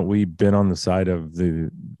 historically, haven't we been on the side of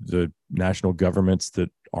the national governments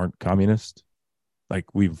that aren't communist? Like,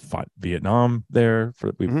 we've fought Vietnam there,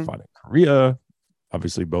 we've fought in Korea,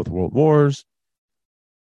 obviously both world wars.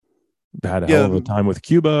 Had a hell of a time with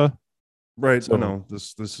Cuba. Right. So, no,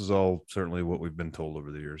 this is all certainly what we've been told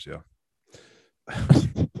over the years. Yeah.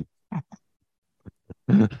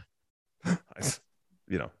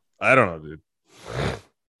 I don't know, dude.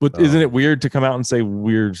 But isn't it weird to come out and say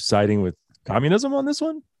we're siding with communism on this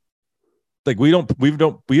one? Like, we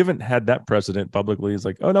haven't had that precedent publicly. It's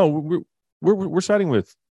like, oh no, we're siding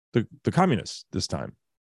with the communists this time.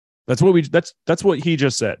 That's what he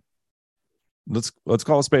just said. Let's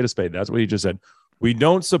call a spade a spade. That's what he just said. We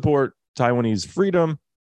don't support Taiwanese freedom,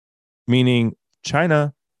 meaning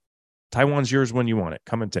China, Taiwan's yours when you want it.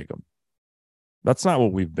 Come and take them. That's not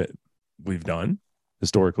what we've done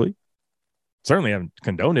historically. Certainly haven't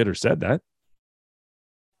condoned it or said that.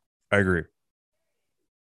 I agree.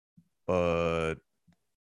 But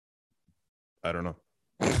I don't know.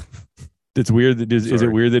 It's weird. Is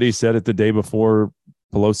it weird that he said it the day before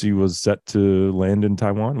Pelosi was set to land in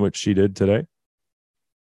Taiwan, which she did today?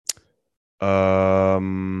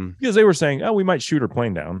 Because they were saying, oh, we might shoot her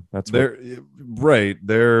plane down. That's right.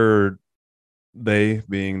 They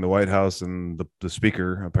being the White House and the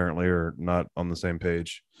speaker apparently are not on the same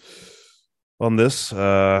page on this.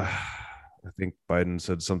 I think Biden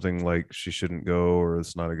said something like she shouldn't go, or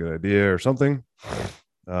it's not a good idea or something.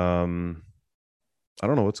 I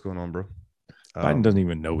don't know what's going on, bro. Biden doesn't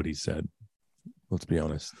even know what he said. Let's be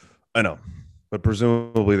honest. I know, but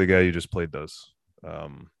presumably the guy you just played does.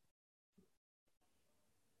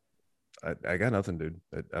 I got nothing, dude.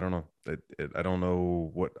 I don't know. I don't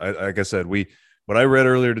know what. Like I said, what I read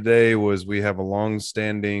earlier today was we have a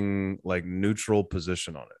long-standing, like, neutral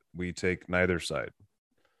position on it. We take neither side.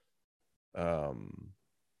 I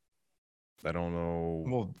don't know.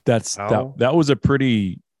 Well, that was a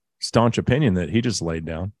pretty staunch opinion that he just laid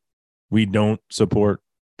down. We don't support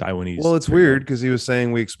Taiwanese. Well, it's weird because he was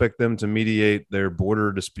saying we expect them to mediate their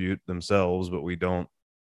border dispute themselves, but we don't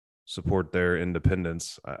support their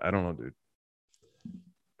independence. I don't know, dude.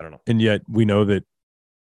 I don't know. And yet we know that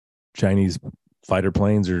Chinese fighter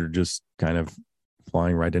planes are just kind of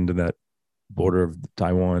flying right into that border of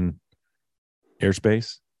Taiwan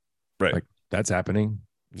airspace. Right. Like, that's happening.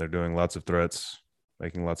 They're doing lots of threats,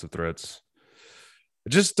 making lots of threats. It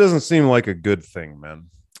just doesn't seem like a good thing, man.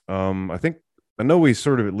 I know we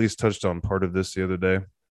sort of at least touched on part of this the other day.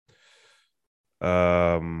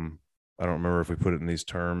 I don't remember if we put it in these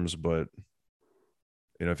terms, but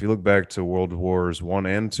if you look back to World Wars I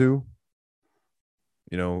and II,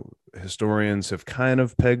 historians have kind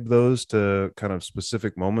of pegged those to kind of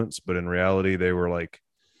specific moments, but in reality, they were like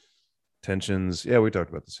tensions. Yeah, we talked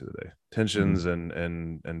about this the other day. Tensions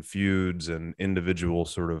and feuds and individual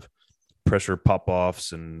sort of pressure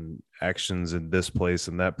pop-offs and actions in this place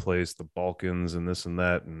and that place, the Balkans and this and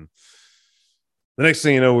that. And the next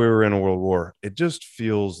thing you know, we were in a world war. It just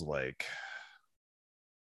feels like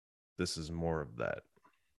this is more of that.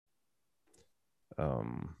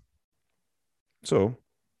 So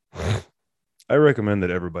I recommend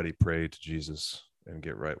that everybody pray to Jesus and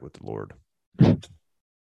get right with the Lord, because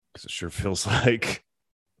it sure feels like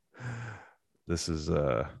this is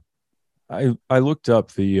I looked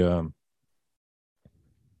up the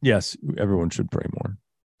yes, everyone should pray more.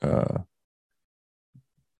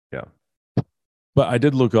 Yeah. But I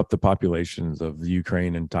did look up the populations of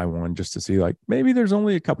Ukraine and Taiwan just to see, like, maybe there's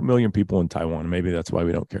only a couple million people in Taiwan. Maybe that's why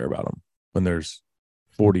we don't care about them when there's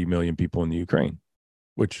 40 million people in the Ukraine,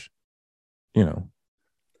 which,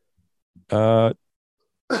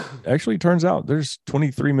 actually turns out there's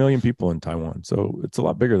 23 million people in Taiwan. So it's a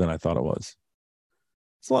lot bigger than I thought it was.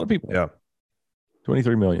 It's a lot of people. Yeah.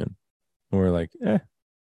 23 million. And we're like,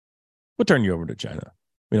 we'll turn you over to China.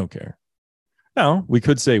 We don't care. Now, we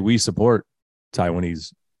could say we support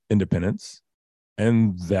Taiwanese independence,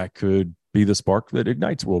 and that could be the spark that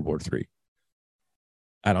ignites World War III.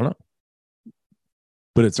 I don't know,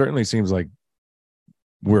 but it certainly seems like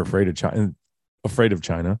we're afraid of China.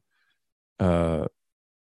 Joe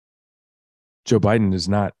Biden does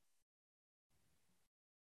not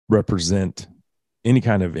represent any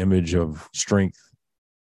kind of image of strength,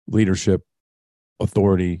 leadership,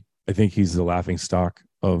 authority. I think he's the laughing stock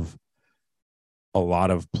of a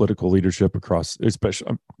lot of political leadership across,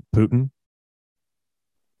 especially Putin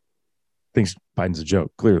thinks Biden's a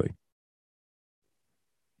joke, clearly.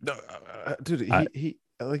 No, dude,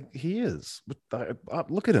 he is.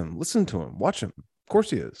 But look at him, listen to him, watch him. Of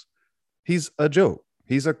course he is. He's a joke.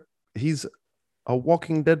 He's a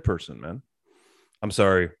Walking Dead person, man. I'm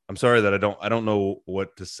sorry that I don't know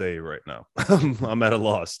what to say right now. I'm at a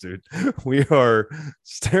loss, dude. We are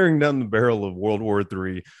staring down the barrel of World War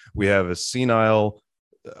III. We have a senile,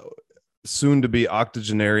 soon to be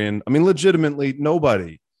octogenarian. I mean, legitimately,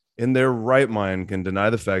 nobody in their right mind can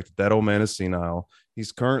deny the fact that old man is senile.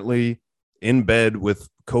 He's currently in bed with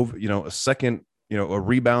COVID, a second, a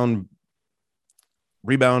rebound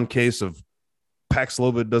case of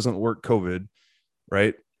Paxlovid doesn't work COVID,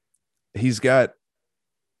 right? He's got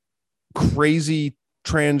crazy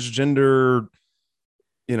transgender,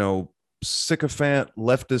 sycophant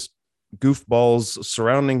leftist goofballs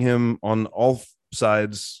surrounding him on all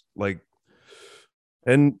sides.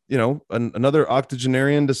 Another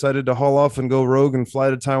octogenarian decided to haul off and go rogue and fly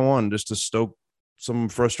to Taiwan just to stoke some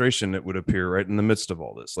frustration, it would appear, right in the midst of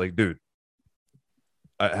all this. Like, dude,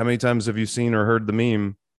 how many times have you seen or heard the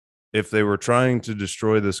meme? If they were trying to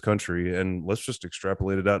destroy this country, and let's just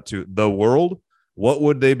extrapolate it out to the world, what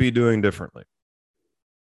would they be doing differently?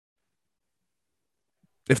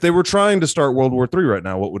 If they were trying to start World War III right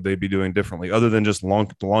now, what would they be doing differently other than just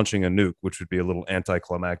launching a nuke, which would be a little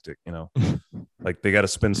anticlimactic, Like, they got to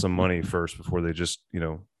spend some money first before they just,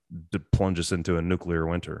 plunge us into a nuclear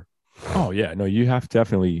winter. Oh, yeah. No, you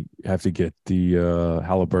definitely have to get the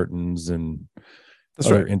Halliburtons and That's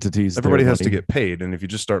other right. entities. Everybody has to get paid. And if you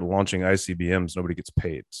just start launching ICBMs, nobody gets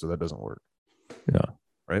paid. So that doesn't work. Yeah.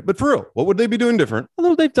 Right. But for real, what would they be doing different?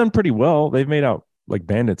 Although they've done pretty well. They've made out like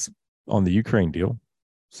bandits on the Ukraine deal.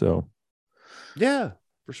 So. Yeah,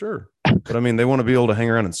 for sure. But I mean, they want to be able to hang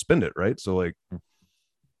around and spend it. Right. So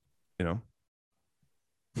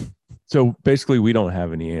So basically, we don't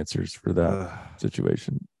have any answers for that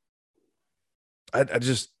situation. I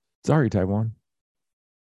just. Sorry, Taiwan.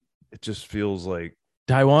 It just feels like.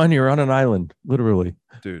 Taiwan, you're on an island, literally.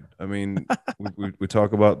 Dude, I mean, we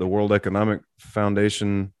talk about the World Economic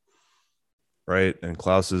Foundation, right? And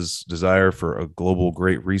Klaus's desire for a global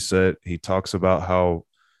great reset. He talks about how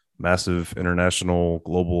massive international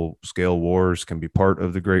global scale wars can be part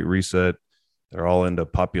of the great reset. They're all into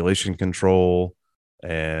population control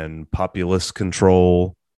and populist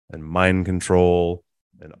control and mind control.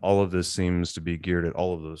 And all of this seems to be geared at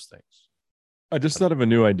all of those things. I just thought of a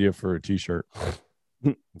new idea for a t-shirt.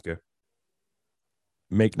 Okay.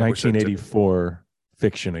 Make 1984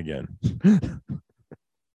 fiction again.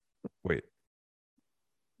 Wait.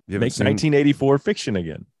 Make 1984 fiction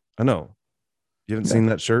again. I know. You haven't seen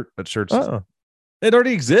that shirt? That shirt's It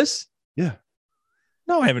already exists? Yeah.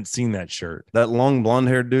 No, I haven't seen that shirt. That long blonde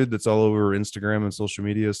haired dude that's all over Instagram and social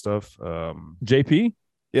media stuff. JP?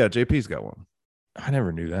 Yeah, JP's got one. I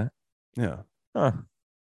never knew that. Yeah. Huh.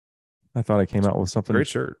 I thought I came out with something. Great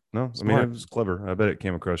shirt. No, smart. I mean, it was clever. I bet it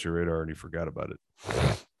came across your radar and you forgot about it.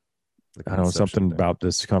 I don't know, something about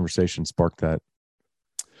this conversation sparked that.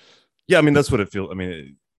 Yeah, I mean, that's what it feels. I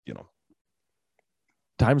mean,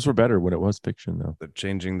 times were better when it was fiction, though. They're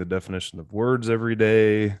changing the definition of words every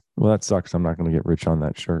day. Well, that sucks. I'm not going to get rich on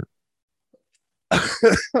that shirt. I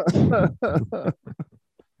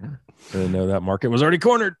didn't know that market was already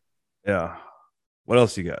cornered. Yeah. What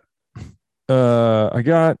else you got? I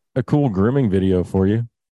got a cool grooming video for you.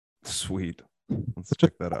 Sweet. Let's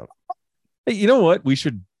check that out. Hey, you know what we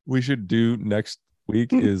should do next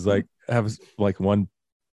week is have one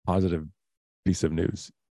positive piece of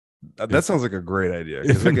news. That sounds like a great idea,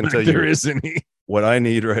 because I can tell you there is any. What I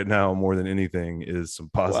need right now more than anything is some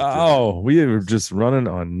positivity. Wow, we are just running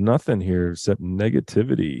on nothing here except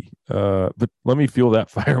negativity. But let me fuel that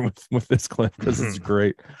fire with this clip, because it's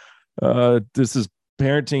great. This is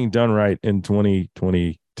parenting done right in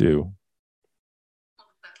 2022.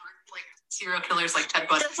 Serial killers like Ted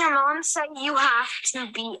Bundy. Does your mom say you have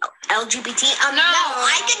to be LGBT? No,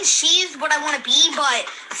 I can choose what I want to be, but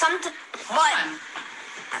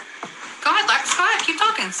Go ahead, Lex. Go ahead. Keep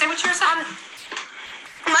talking. Say what you're saying.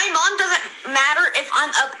 My mom doesn't matter if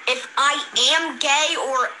I am gay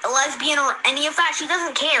or lesbian or any of that. She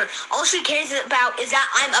doesn't care. All she cares about is that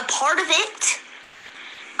I'm a part of it.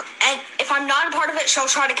 And if I'm not a part of it, she'll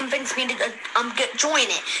try to convince me to join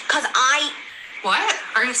it. Because What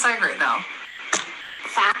are you saying right now?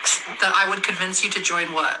 Facts. That I would convince you to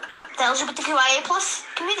join what? The LGBTQIA plus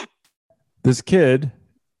community. This kid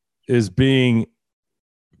is being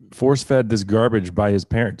force-fed this garbage by his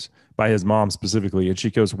parents, by his mom specifically. And she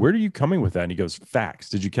goes, "Where are you coming with that?" And he goes, "Facts."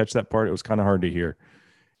 Did you catch that part? It was kind of hard to hear.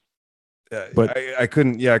 But I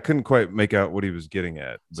couldn't quite make out what he was getting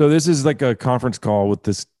at. So this is like a conference call with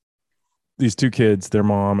these two kids, their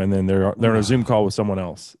mom, and then they're on a Zoom call with someone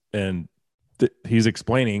else. And he's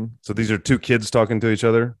explaining. So these are two kids talking to each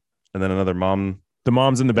other, and then another mom. The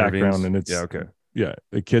mom's in the intervenes? background, and it's okay. Yeah,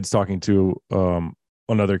 the kid's talking to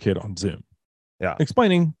another kid on Zoom. Yeah,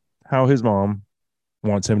 explaining how his mom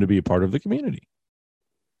wants him to be a part of the community.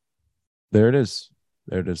 There it is.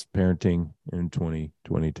 There it is. Parenting in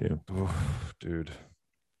 2022. Oof, dude.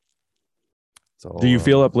 Do you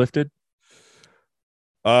feel uplifted?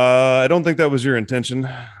 I don't think that was your intention,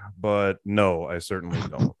 but no, I certainly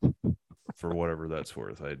don't. For whatever that's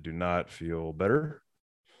worth, I do not feel better.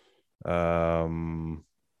 That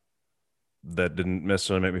didn't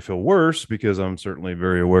necessarily make me feel worse because I'm certainly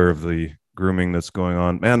very aware of the grooming that's going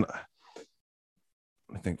on. Man, let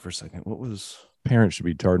me think for a second. What was Parents should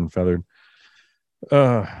be tarred and feathered.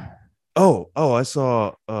 I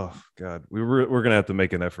saw. Oh God, we're gonna have to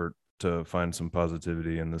make an effort to find some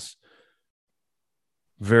positivity in this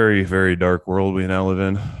very, very dark world we now live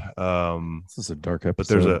in. This is a dark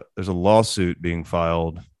episode. But there's a lawsuit being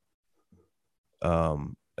filed.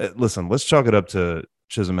 Listen, let's chalk it up to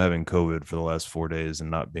Chisholm having COVID for the last 4 days and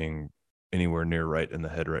not being anywhere near right in the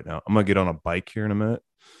head right now. I'm gonna get on a bike here in a minute,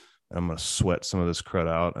 and I'm gonna sweat some of this crud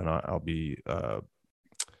out, and I'll be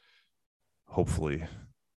hopefully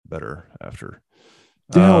better after.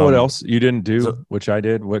 Do you know what else you didn't do, which I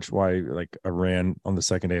did, I ran on the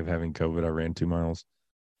second day of having COVID. I ran 2 miles.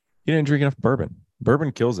 You didn't drink enough bourbon.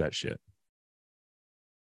 Bourbon kills that shit.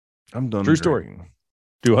 I'm done. True drinking. Story.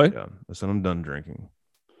 Do what? Yeah, listen, I'm done drinking.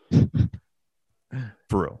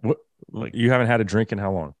 For real. What? Like, you haven't had a drink in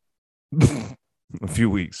how long? A few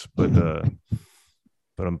weeks, but I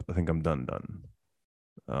think I'm done.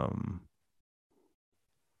 I'm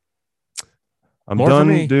More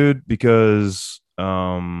done, dude, because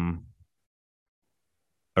I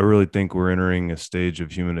really think we're entering a stage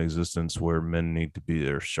of human existence where men need to be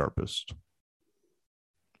their sharpest.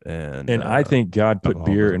 And I think God put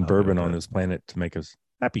alcohol beer doesn't and help you bourbon with on that. this planet to make us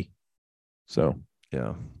happy. So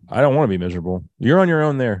yeah, I don't want to be miserable. You're on your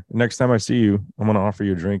own there. Next time I see you, I'm going to offer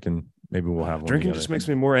you a drink and maybe we'll have one. Drinking together. just makes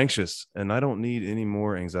me more anxious, and I don't need any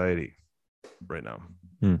more anxiety right now.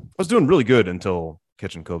 Hmm. I was doing really good until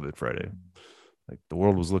catching COVID Friday. Like, the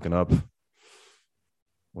world was looking up.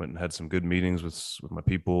 Went and had some good meetings with my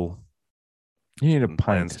people. You need a putting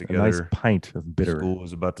plans pint, a nice together. pint of bitter. School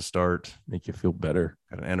was about to start. Make you feel better.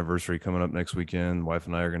 Got an anniversary coming up next weekend. Wife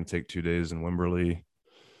and I are going to take 2 days in Wimberley.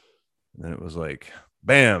 And then it was like,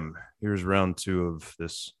 bam, here's round 2 of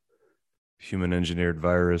this human engineered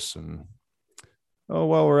virus. And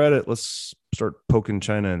while we're at it, let's start poking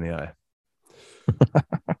China in the eye.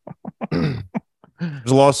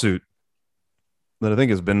 There's a lawsuit that I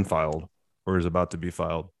think has been filed or is about to be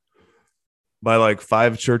filed by like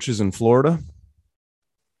 5 churches in Florida.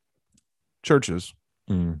 Churches.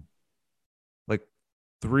 Like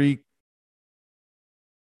 3.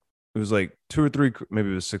 It was like 2 or 3,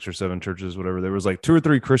 maybe it was 6 or 7 churches, whatever. There was like 2 or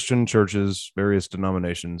 3 Christian churches, various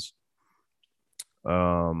denominations,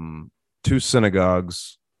 2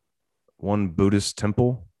 synagogues, 1 Buddhist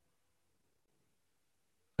temple.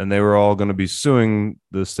 And they were all going to be suing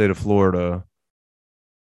the state of Florida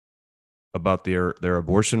about their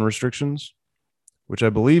abortion restrictions, which I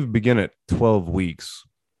believe begin at 12 weeks,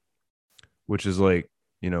 which is like,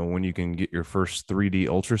 when you can get your first 3D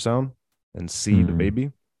ultrasound and see the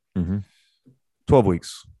baby. 12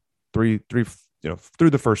 weeks, three, through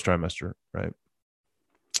the first trimester, right?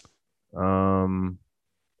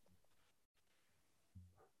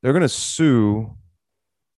 They're going to sue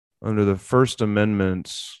under the First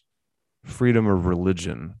Amendment's freedom of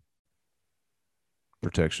religion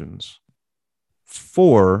protections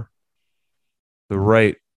for the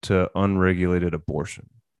right to unregulated abortion,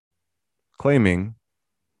 claiming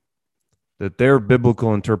that their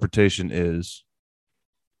biblical interpretation is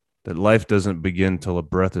that life doesn't begin till a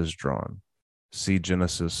breath is drawn. See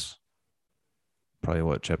Genesis,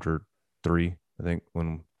 probably chapter 3, I think,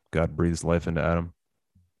 when God breathes life into Adam.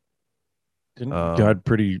 Didn't God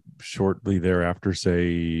pretty shortly thereafter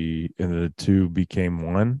say, and the two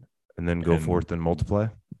became one? and then go forth and multiply?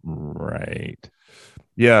 Right.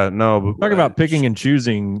 Yeah, no, but Talk about picking and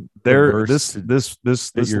choosing. there this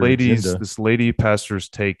lady pastor's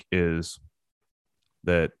take is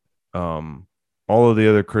that all of the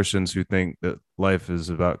other Christians who think that life is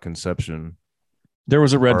about conception. There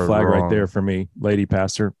was a red are flag right wrong. there for me, lady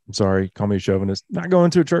pastor. I'm sorry, call me a chauvinist. Not going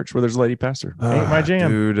to a church where there's a lady pastor. Ain't my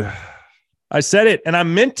jam. Dude. I said it and I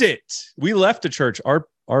meant it. We left a church. Our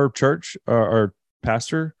church, our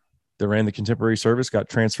pastor that ran the contemporary service got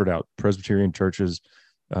transferred out. Presbyterian churches,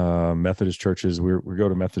 Methodist churches. We go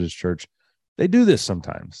to Methodist church. They do this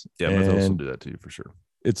sometimes. Yeah, Methodists will do that to you for sure.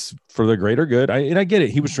 It's for the greater good. I get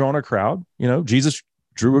it. He was drawing a crowd. Jesus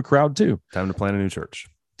drew a crowd too. Time to plant a new church.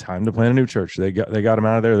 They got him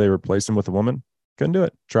out of there. They replaced him with a woman. Couldn't do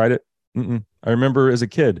it. Tried it. I remember as a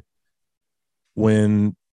kid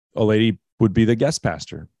when a lady would be the guest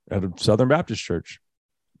pastor at a Southern Baptist church.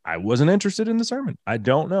 I wasn't interested in the sermon. I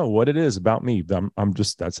don't know what it is about me. I'm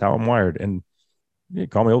just, that's how I'm wired. And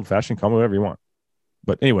call me old fashioned, call me whatever you want.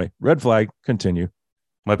 But anyway, red flag, continue.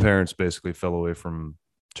 My parents basically fell away from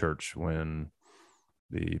church when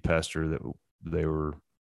the pastor that they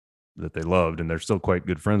loved, and they're still quite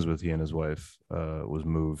good friends with, he and his wife, was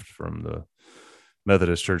moved from the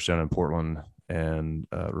Methodist church down in Portland and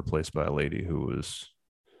replaced by a lady who was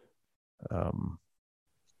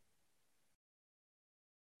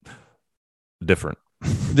different.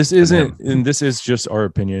 This isn't, and this is just our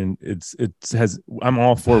opinion. I'm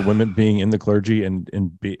all for women being in the clergy and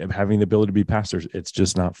having the ability to be pastors. It's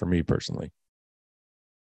just not for me personally.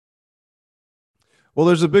 Well,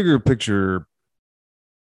 there's a bigger picture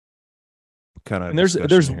kind of. And there's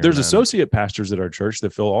associate pastors at our church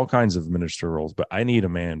that fill all kinds of minister roles, but I need a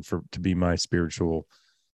man to be my spiritual,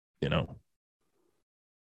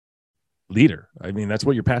 leader. I mean, that's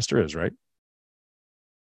what your pastor is, right?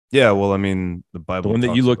 Yeah, well, I mean, the Bible, the one that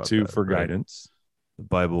talks you look about to that, for right? guidance. The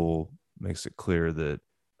Bible makes it clear that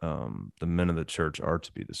the men of the church are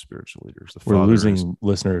to be the spiritual leaders. We're losing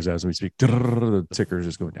listeners as we speak. The ticker is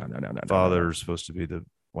just going down. Father's supposed to be the.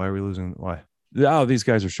 Why are we losing? Why? Oh, these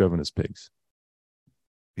guys are chauvinist pigs.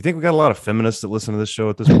 You think we got a lot of feminists that listen to this show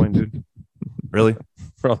at this point, dude? Really?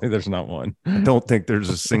 Probably there's not one. I don't think there's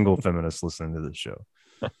a single feminist listening to this show.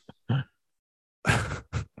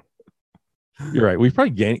 You're right. We've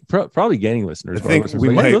probably gaining listeners. I think we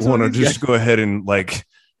might want to just go ahead and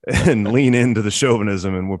and lean into the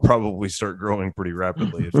chauvinism, and we'll probably start growing pretty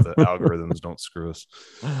rapidly if the algorithms don't screw us.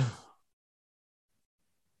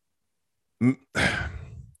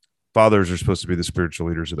 Fathers are supposed to be the spiritual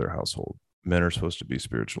leaders of their household. Men are supposed to be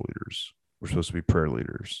spiritual leaders. We're supposed to be prayer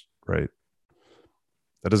leaders, right?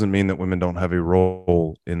 That doesn't mean that women don't have a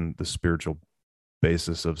role in the spiritual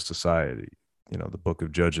basis of society. The book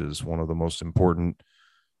of Judges, one of the most important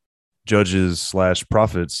judges /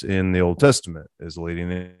 prophets in the Old Testament, is a lady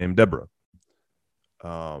named Deborah.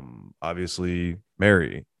 Obviously,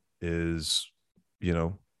 Mary is,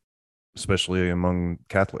 especially among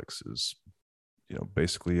Catholics, is,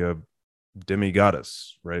 basically a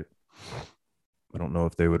demigoddess, right? I don't know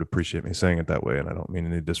if they would appreciate me saying it that way, and I don't mean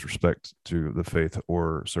any disrespect to the faith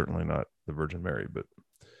or certainly not the Virgin Mary, but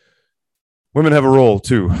women have a role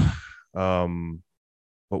too.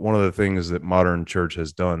 But one of the things that modern church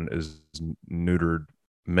has done is neutered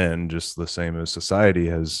men, just the same as society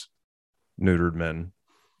has neutered men,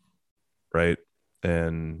 right?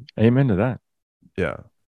 And amen to that. Yeah.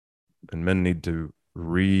 And men need to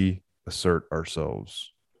reassert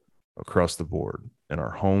ourselves across the board in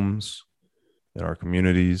our homes, in our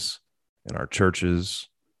communities, in our churches,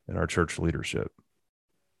 in our church leadership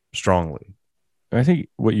strongly. I think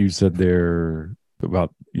what you said there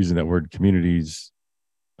about using that word communities,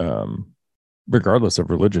 regardless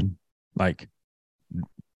of religion, like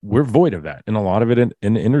we're void of that, and a lot of it in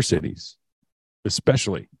inner cities,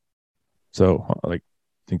 especially. So, I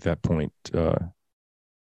think that point, there's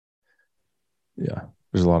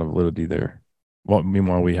a lot of validity there. Well,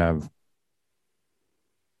 meanwhile, we have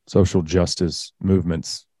social justice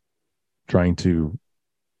movements trying to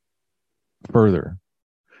further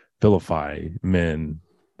vilify men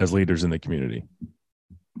as leaders in the community,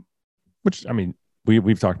 which, I mean,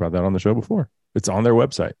 we've talked about that on the show before. It's on their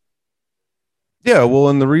website. Yeah, well,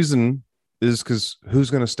 and the reason is because who's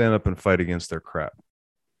going to stand up and fight against their crap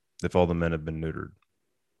if all the men have been neutered?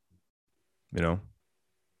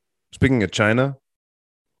 Speaking of China,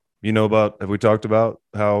 have we talked about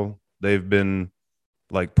how they've been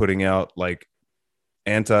putting out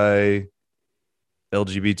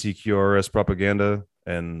anti-LGBTQRS propaganda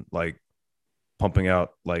and pumping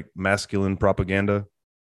out masculine propaganda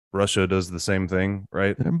Russia does the same thing,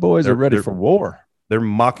 right? Them boys are ready for war. They're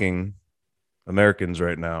mocking Americans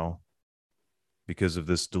right now because of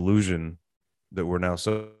this delusion that we're now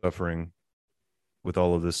suffering with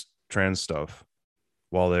all of this trans stuff,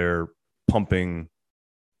 while they're pumping,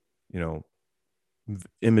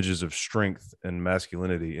 images of strength and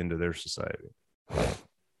masculinity into their society. It's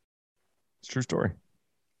a true story.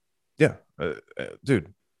 Yeah,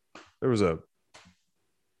 dude. There was a,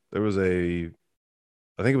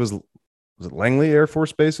 I think was it Langley Air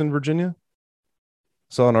Force Base in Virginia?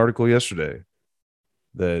 Saw an article yesterday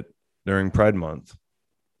that during Pride Month,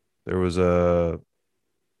 there was a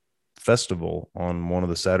festival on one of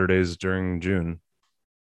the Saturdays during June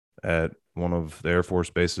at one of the Air Force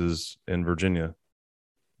bases in Virginia,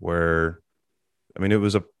 where, it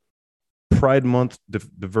was a Pride Month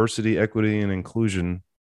diversity, equity, and inclusion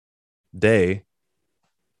day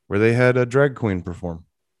where they had a drag queen perform,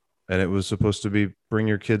 and it was supposed to be bring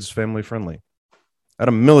your kids family friendly at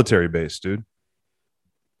a military base, dude.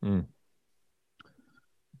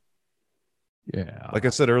 Yeah. Like I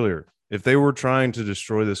said earlier, if they were trying to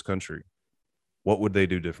destroy this country, what would they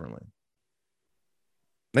do differently?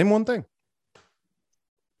 Name one thing.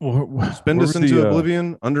 Spend us into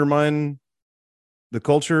oblivion, undermine the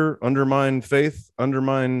culture, undermine faith,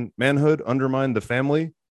 undermine manhood, undermine the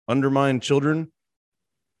family, undermine children,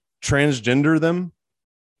 transgender them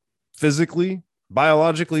physically,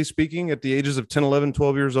 biologically speaking, at the ages of 10, 11,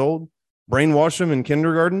 12 years old, brainwash them in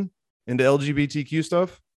kindergarten into LGBTQ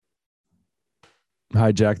stuff.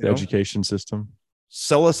 Hijack the education system.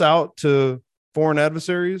 Sell us out to foreign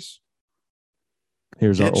adversaries.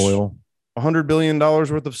 Here's our oil. $100 billion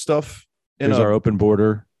worth of stuff. Here's our open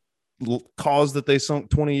border. Cause that they sunk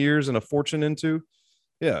 20 years and a fortune into.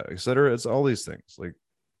 Yeah, et cetera. It's all these things. Like,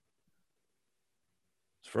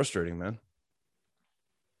 it's frustrating, man.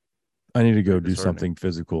 I need to go do something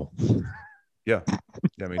physical. Yeah,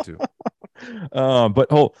 me too. But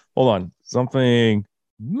hold on. Something,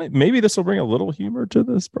 maybe this will bring a little humor to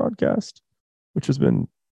this broadcast, which has been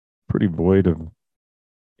pretty void of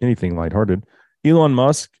anything lighthearted. Elon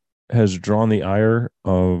Musk has drawn the ire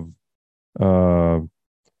of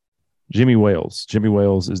Jimmy Wales. Jimmy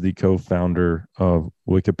Wales is the co-founder of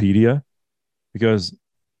Wikipedia, because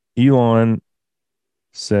Elon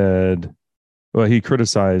said, he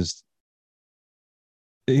criticized,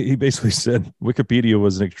 he basically said Wikipedia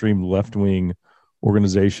was an extreme left-wing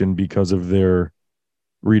organization because of their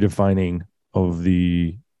redefining of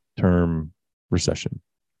the term recession,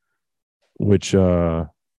 which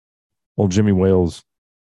Jimmy Wales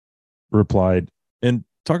replied, and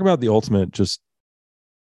talk about the ultimate just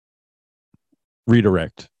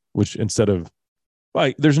redirect, which instead of,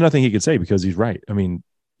 there's nothing he could say because he's right.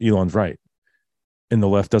 Elon's right. And the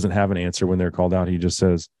left doesn't have an answer when they're called out. He just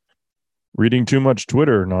says, reading too much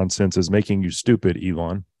Twitter nonsense is making you stupid,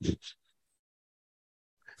 Elon.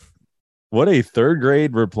 What a third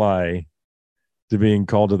grade reply to being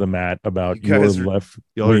called to the mat about your left.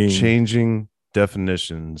 Y'all are changing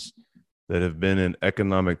definitions that have been in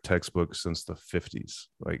economic textbooks since the 50s.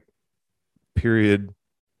 Like, period,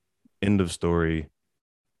 end of story,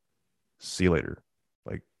 see you later.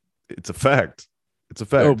 Like, it's a fact. It's a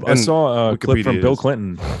fact. I saw a clip from Bill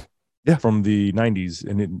Clinton Yeah, from the 90s,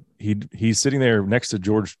 and he's sitting there next to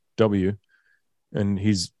George W., and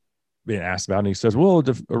he's being asked about it, and he says, well,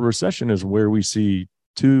 a recession is where we see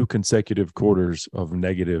 2 consecutive quarters of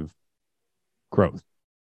negative growth.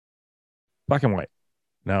 Black and white.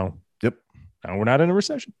 Now, now we're not in a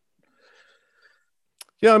recession.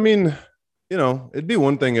 Yeah, it'd be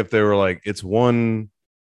one thing if they were like, it's one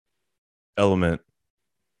element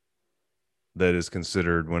that is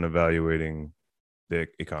considered when evaluating the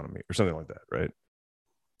economy or something like that, right?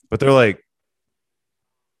 But they're like,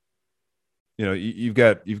 you've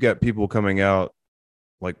got people coming out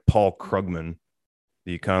like Paul Krugman,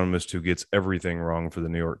 the economist who gets everything wrong for the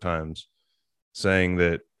New York Times, saying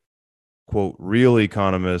that, quote, real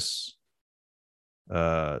economists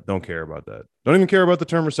don't care about that. Don't even care about the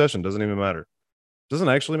term recession. Doesn't even matter. Doesn't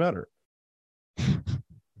actually matter.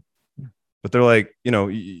 But they're like,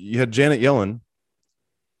 you had Janet Yellen,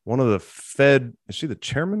 one of the Fed, is she the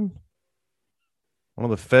chairman? One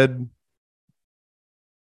of the Fed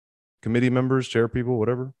committee members, chair people,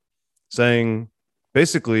 whatever, saying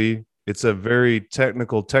basically it's a very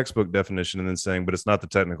technical textbook definition, and then saying, but it's not the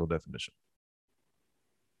technical definition.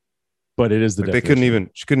 But it is the definition.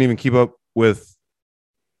 She couldn't even keep up with,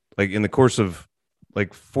 like, in the course of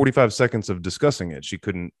like 45 seconds of discussing it, she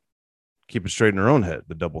couldn't keep it straight in her own head,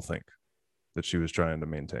 the double think that she was trying to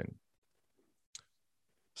maintain.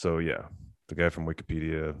 So yeah, the guy from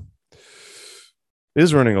Wikipedia,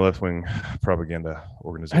 is running a left-wing propaganda I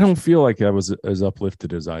organization. don't feel like I was as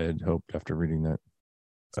uplifted as I had hoped after reading that.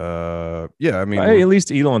 Yeah, I mean, Hey, at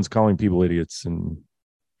least Elon's calling people idiots and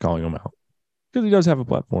calling them out because he does have a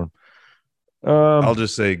platform. I'll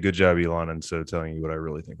just say good job, Elon, instead of telling you what I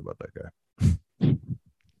really think about that guy.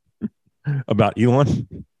 About Elon.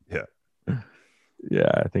 Yeah.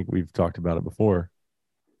 Yeah, I think we've talked about it before.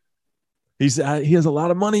 He has a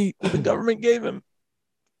lot of money that the government gave him.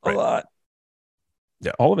 A lot.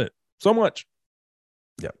 Yeah. All of it. So much.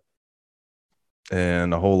 Yeah.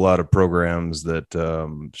 And a whole lot of programs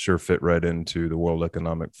that sure fit right into the World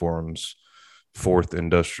Economic Forum's fourth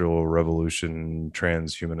industrial revolution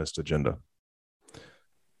transhumanist agenda.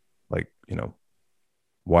 Like,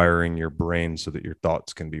 wiring your brain so that your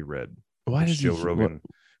thoughts can be read. Why does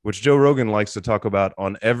Which Joe Rogan likes to talk about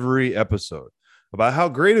on every episode, about how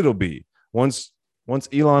great it'll be once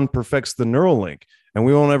Elon perfects the neural link and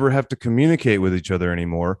we won't ever have to communicate with each other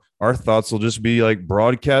anymore. Our thoughts will just be like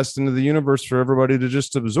broadcast into the universe for everybody to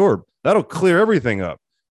just absorb. That'll clear everything up.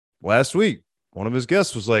 Last week, one of his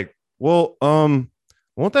guests was like, well,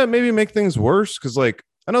 won't that maybe make things worse? Because like,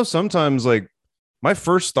 I know sometimes like my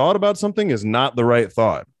first thought about something is not the right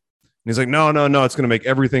thought. And he's like, no, it's going to make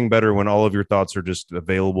everything better when all of your thoughts are just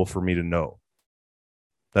available for me to know.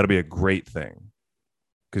 That'll be a great thing.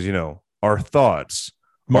 Because, our thoughts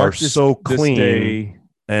are so clean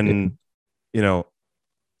and,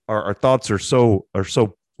 our thoughts are so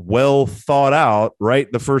well thought out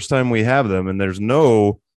right the first time we have them. And there's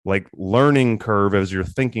no like learning curve as you're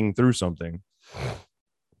thinking through something.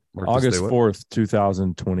 August 4th,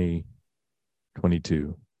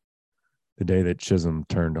 2022. The day that Chisholm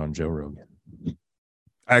turned on Joe Rogan.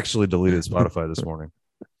 I actually deleted Spotify this morning.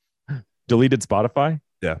 Deleted Spotify?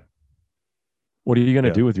 Yeah. What are you going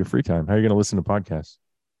to do with your free time? How are you going to listen to podcasts?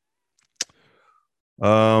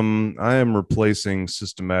 I am replacing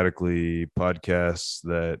systematically podcasts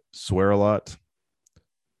that swear a lot.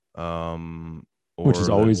 Which has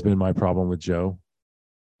always been my problem with Joe.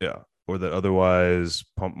 Yeah. Or that otherwise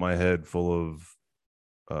pump my head full of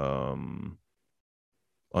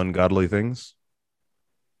ungodly things.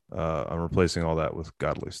 I'm replacing all that with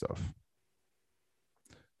godly stuff.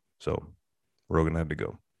 So Rogan had to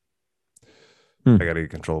go. I got to get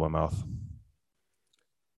control of my mouth.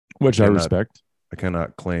 Which I respect. I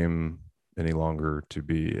cannot claim any longer to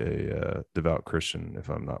be a devout Christian if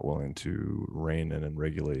I'm not willing to rein in and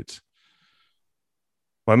regulate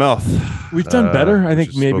my mouth. We've done better. I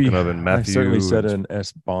think maybe I certainly said an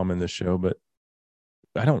S-bomb in the show, but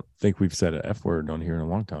I don't think we've said an F word on here in a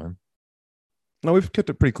long time. No, we've kept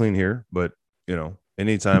it pretty clean here, but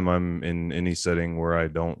anytime I'm in any setting where I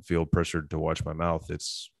don't feel pressured to watch my mouth,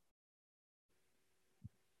 it's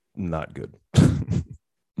not good.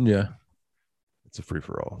 Yeah. It's a free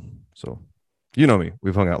for all. So, you know me,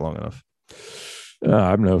 we've hung out long enough.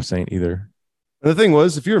 I'm no saint either. And the thing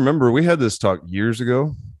was, if you remember, we had this talk years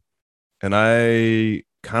ago and I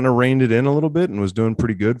kind of reined it in a little bit and was doing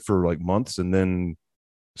pretty good for like months, and then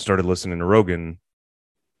started listening to Rogan,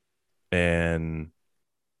 and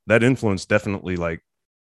that influence definitely like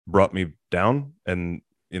brought me down. And,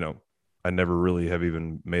 I never really have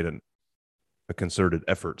even made a concerted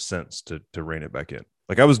effort since to rein it back in.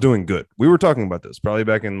 Like I was doing good. We were talking about this probably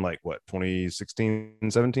back in like 2016,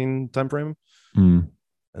 17 timeframe. And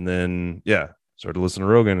then, started listening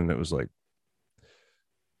to Rogan, and it was like,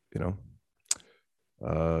 you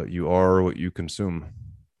are what you consume.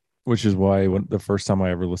 Which is why the first time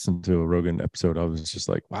I ever listened to a Rogan episode, I was just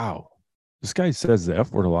like, wow, this guy says the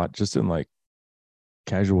F word a lot just in like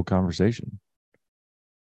casual conversation.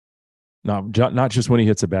 Not just when he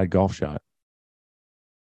hits a bad golf shot.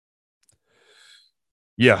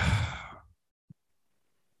 Yeah.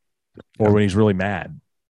 Or when he's really mad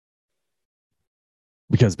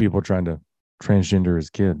because people are trying to transgender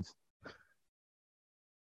his kids.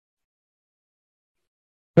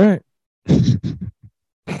 All right.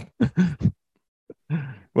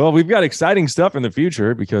 Well, we've got exciting stuff in the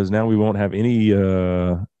future because now we won't have any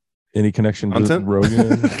connection to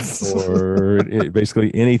Rogan or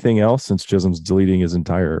basically anything else, since Chisholm's deleting his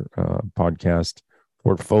entire podcast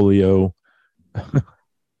portfolio.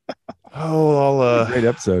 Great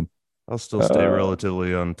episode. I'll still stay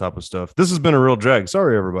relatively on top of stuff. This has been a real drag.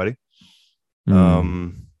 Sorry, everybody. But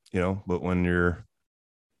when you're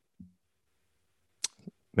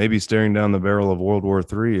maybe staring down the barrel of World War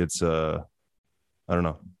III, it's I don't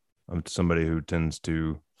know. I'm somebody who tends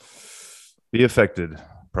to be affected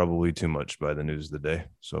probably too much by the news of the day.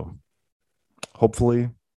 So hopefully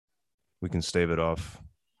we can stave it off.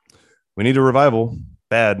 We need a revival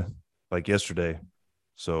bad, like yesterday.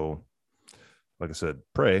 So like I said,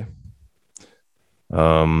 pray.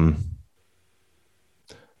 Pray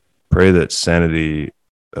that sanity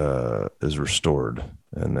is restored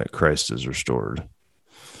and that Christ is restored.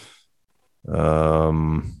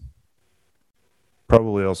 Probably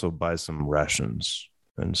also buy some rations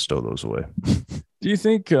and stow those away. Do you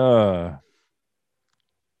think I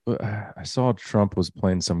saw Trump was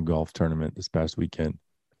playing some golf tournament this past weekend?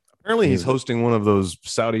 Apparently he's hosting one of those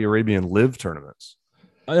Saudi Arabian live tournaments.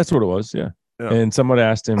 That's what it was, yeah. And someone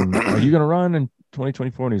asked him, "Are you going to run in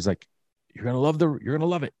 2024?" And he's like, "You're going to love it. You're going to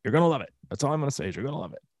love it. That's all I'm going to say is you're going to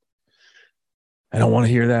love it." I don't want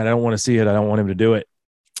to hear that. I don't want to see it. I don't want him to do it.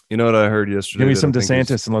 You know what I heard yesterday? Give me some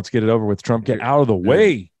DeSantis and let's get it over with. Trump, get out of the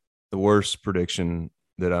way. The worst prediction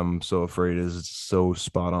that I'm so afraid is it's so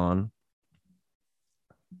spot on.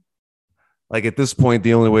 Like at this point,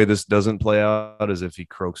 the only way this doesn't play out is if he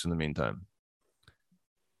croaks in the meantime.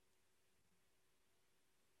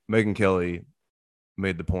 Megyn Kelly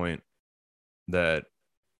made the point that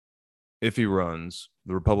if he runs,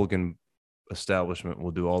 the Republican establishment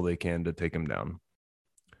will do all they can to take him down,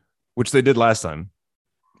 which they did last time.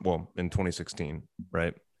 Well, in 2016,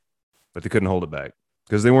 right? But they couldn't hold it back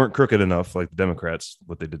because they weren't crooked enough like the Democrats,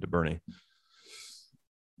 what they did to Bernie.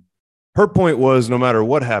 Her point was no matter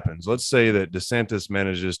what happens, let's say that DeSantis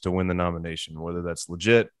manages to win the nomination, whether that's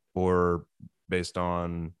legit or based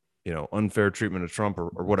on, unfair treatment of Trump or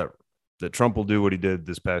whatever, that Trump will do what he did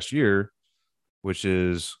this past year, which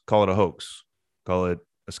is call it a hoax, call it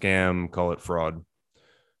a scam, call it fraud,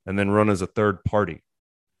 and then run as a third party,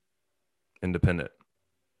 independent.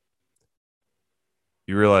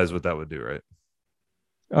 You realize what that would do, right?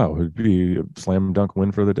 Oh, it would be a slam dunk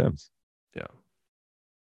win for the Dems. Yeah.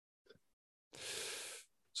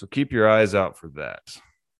 So keep your eyes out for that.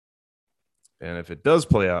 And if it does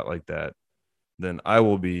play out like that, then I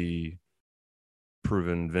will be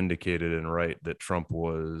proven vindicated and right that Trump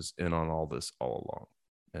was in on all this all along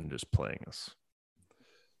and just playing us.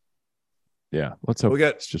 Yeah, let's hope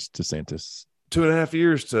it's just DeSantis. 2.5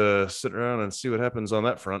 years to sit around and see what happens on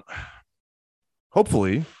that front.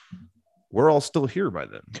 Hopefully, we're all still here by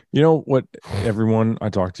then. You know what everyone I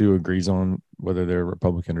talk to agrees on, whether they're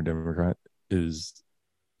Republican or Democrat, is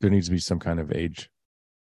there needs to be some kind of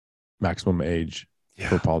maximum age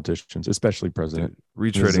for politicians, especially president.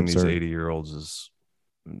 Dude, retreading these 80-year-olds is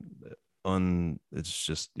it's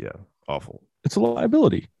just, awful. It's a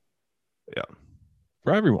liability. Yeah.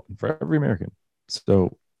 For everyone, for every American.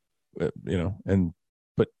 So, but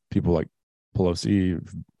people like Pelosi,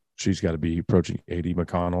 she's got to be approaching 80,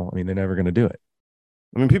 McConnell. I mean, they're never going to do it.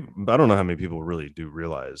 I mean, I don't know how many people really do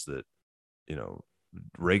realize that,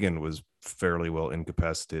 Reagan was fairly well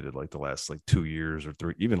incapacitated like the last 2 years or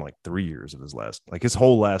 3 years of his last,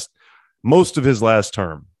 most of his last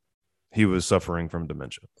term, he was suffering from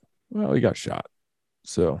dementia. Well, he got shot.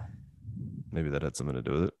 So maybe that had something to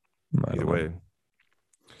do with it. Either way.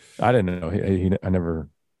 I didn't know. I never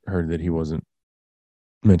heard that he wasn't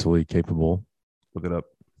mentally capable. Look it up.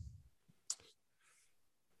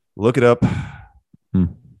 Look it up. All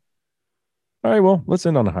right. Well, let's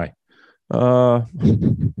end on a high.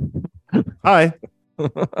 Hi.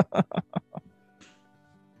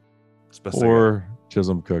 For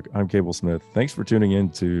Chisholm Cook, I'm Cable Smith. Thanks for tuning in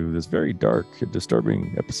to this very dark,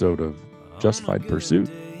 disturbing episode of Justified Pursuit.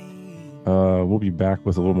 We'll be back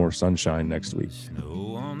with a little more sunshine next week.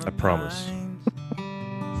 I promise.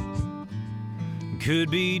 Could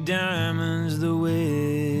be diamonds the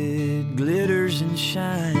way it glitters and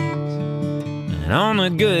shines. And on a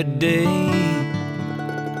good day,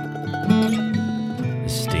 the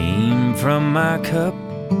steam from my cup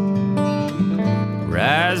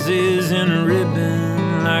rises in a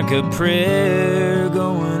ribbon like a prayer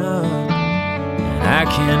going up. And I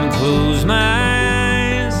can close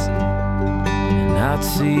my eyes and not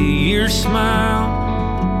see your smile.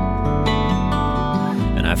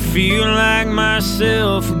 And I feel like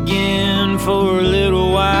myself again for a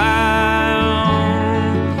little while.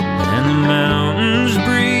 And the mountains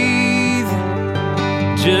breathe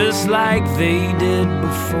just like they did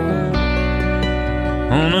before.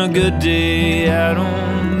 On a good day, I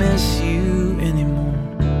don't miss you.